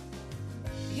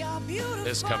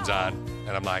this comes on,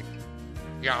 and I'm like,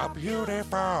 "You're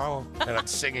beautiful," and I'm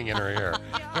singing in her ear.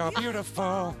 "You're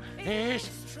beautiful, it's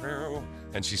true."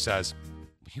 And she says,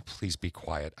 "Will you please be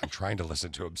quiet? I'm trying to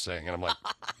listen to him sing." And I'm like,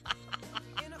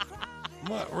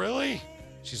 "What, really?"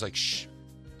 She's like, "Shh."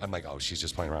 I'm like, "Oh, she's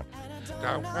just playing around."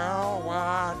 Don't know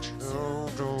what to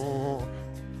do.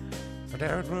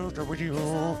 With you.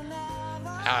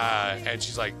 And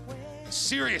she's like,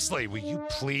 "Seriously, will you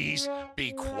please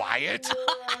be quiet?"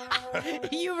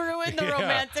 You ruined the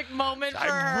romantic moment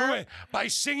for her. Ruined by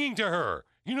singing to her.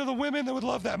 You know the women that would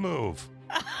love that move.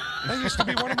 That used to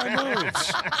be one of my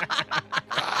moves.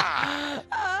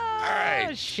 All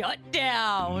right. Shut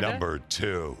down. Number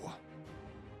 2.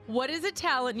 What is a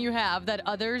talent you have that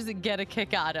others get a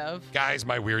kick out of? Guys,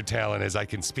 my weird talent is I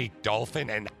can speak dolphin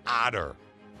and otter.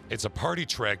 It's a party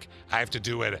trick. I have to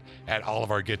do it at all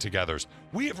of our get-togethers.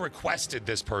 We have requested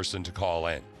this person to call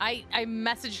in. I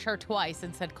messaged her twice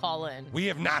and said call in. We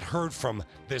have not heard from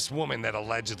this woman that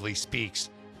allegedly speaks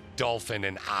dolphin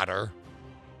and otter.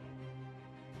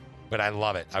 But I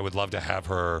love it. I would love to have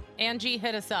her. Angie,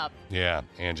 hit us up. Yeah,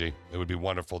 Angie. It would be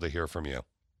wonderful to hear from you.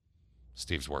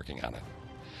 Steve's working on it.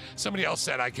 Somebody else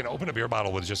said I can open a beer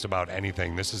bottle with just about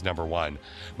anything. This is number 1.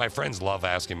 My friends love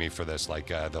asking me for this. Like,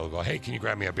 they'll go, "Hey, can you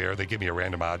grab me a beer?" They give me a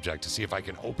random object to see if I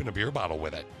can open a beer bottle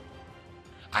with it.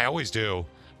 I always do,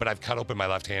 but I've cut open my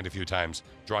left hand a few times.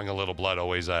 Drawing a little blood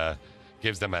always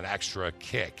gives them an extra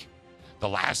kick. The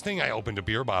last thing I opened a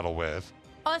beer bottle with...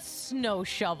 A snow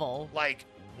shovel. Like,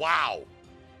 wow.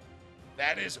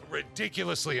 That is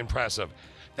ridiculously impressive.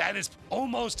 That is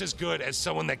almost as good as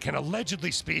someone that can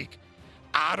allegedly speak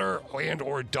otter and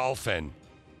or dolphin.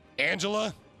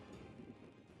 Angela?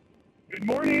 Good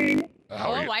morning.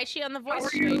 Why is she on the Voice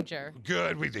Changer?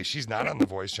 Good. She's not on the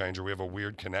Voice Changer. We have a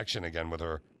weird connection again with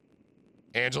her.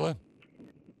 Angela?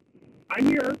 I'm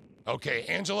here. Okay,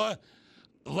 Angela,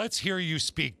 let's hear you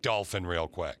speak dolphin real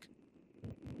quick.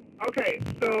 Okay,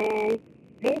 so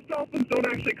most dolphins don't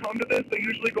actually come to this. They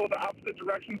usually go the opposite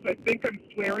direction, so I think I'm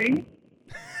swearing.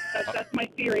 That's my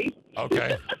theory.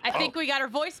 Okay. I think we got her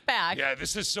voice back. Yeah,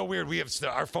 this is so weird. We have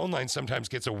our phone line sometimes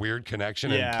gets a weird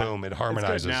connection, and boom, it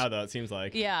harmonizes. It's good now, though, it seems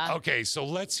like. Yeah. Okay, so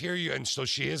let's hear you. And so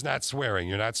she is not swearing.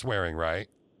 You're not swearing, right?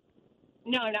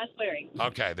 No, I'm not swearing.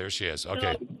 Okay, there she is.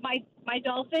 Okay. So my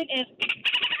dolphin is.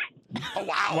 Oh,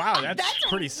 wow. Wow, that's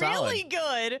pretty solid. Really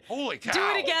good. Holy cow. Do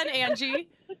it again, Angie.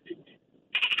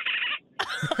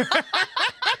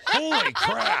 Holy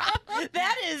crap.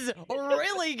 That is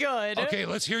really good. Okay,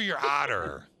 let's hear your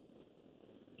otter.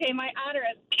 Okay, my otter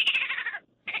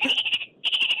is.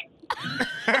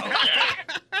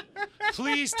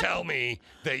 Please tell me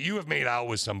that you have made out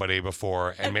with somebody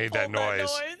before and made that noise.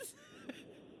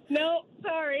 No,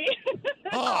 sorry.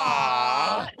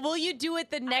 Aww. Will you do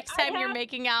it the next time you're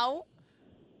making out?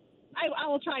 I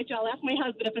will try to. I'll ask my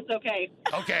husband if it's okay.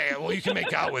 Okay, well, you can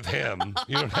make out with him.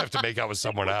 You don't have to make out with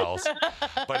someone else.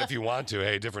 But if you want to,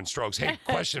 hey, different strokes. Hey,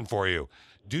 question for you.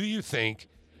 Do you think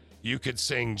you could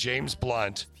sing James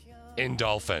Blunt in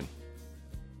Dolphin?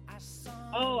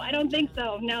 Oh, I don't think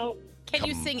so. No. Can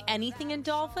you sing anything in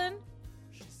Dolphin?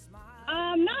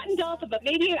 Not in Dolphin, but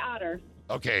maybe in Otter.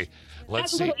 Okay,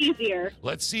 let's That's see. a little easier.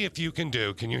 Let's see if you can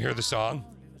do. Can you hear the song?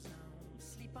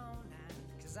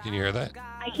 Can you hear that?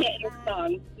 I can't hear the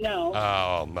song. No.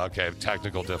 Oh, okay.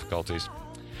 Technical difficulties.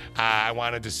 I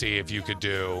wanted to see if you could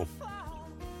do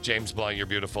James Blunt, You're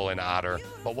Beautiful in Otter.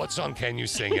 But what song can you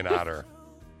sing in Otter?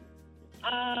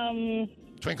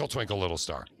 Twinkle, Twinkle, Little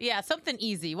Star. Yeah, something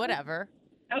easy, whatever.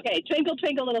 Okay, Twinkle,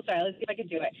 Twinkle, Little Star. Let's see if I can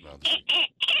do it.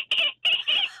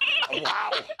 Oh, wow.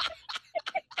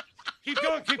 Keep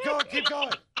going, keep going, keep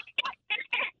going.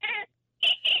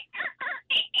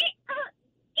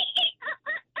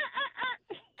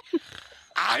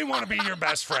 I want to be your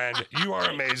best friend. You are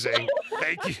amazing.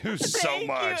 Thank you so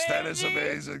much. That is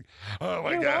amazing. Oh,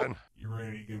 my God. You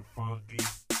ready to get funky?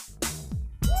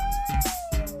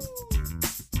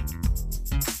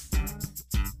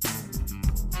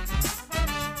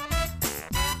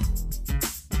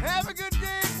 Have a good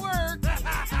day at work.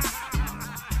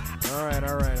 All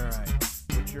right.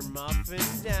 Put your muffin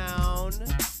down,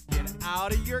 get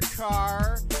out of your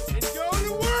car, and go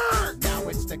to work. Now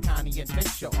it's the Connie and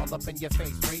Fish show, all up in your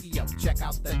face radio. Check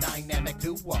out the dynamic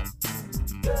duo.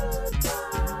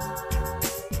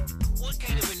 What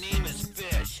kind of a name is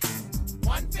Fish?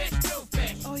 One fish, two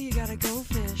fish. Oh, you gotta go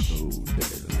fish. Ooh,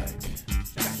 that is like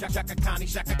Shaka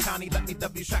Connie, let me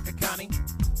love you, Shaka Connie.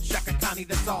 Shaka Connie,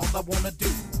 that's all I wanna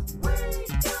do.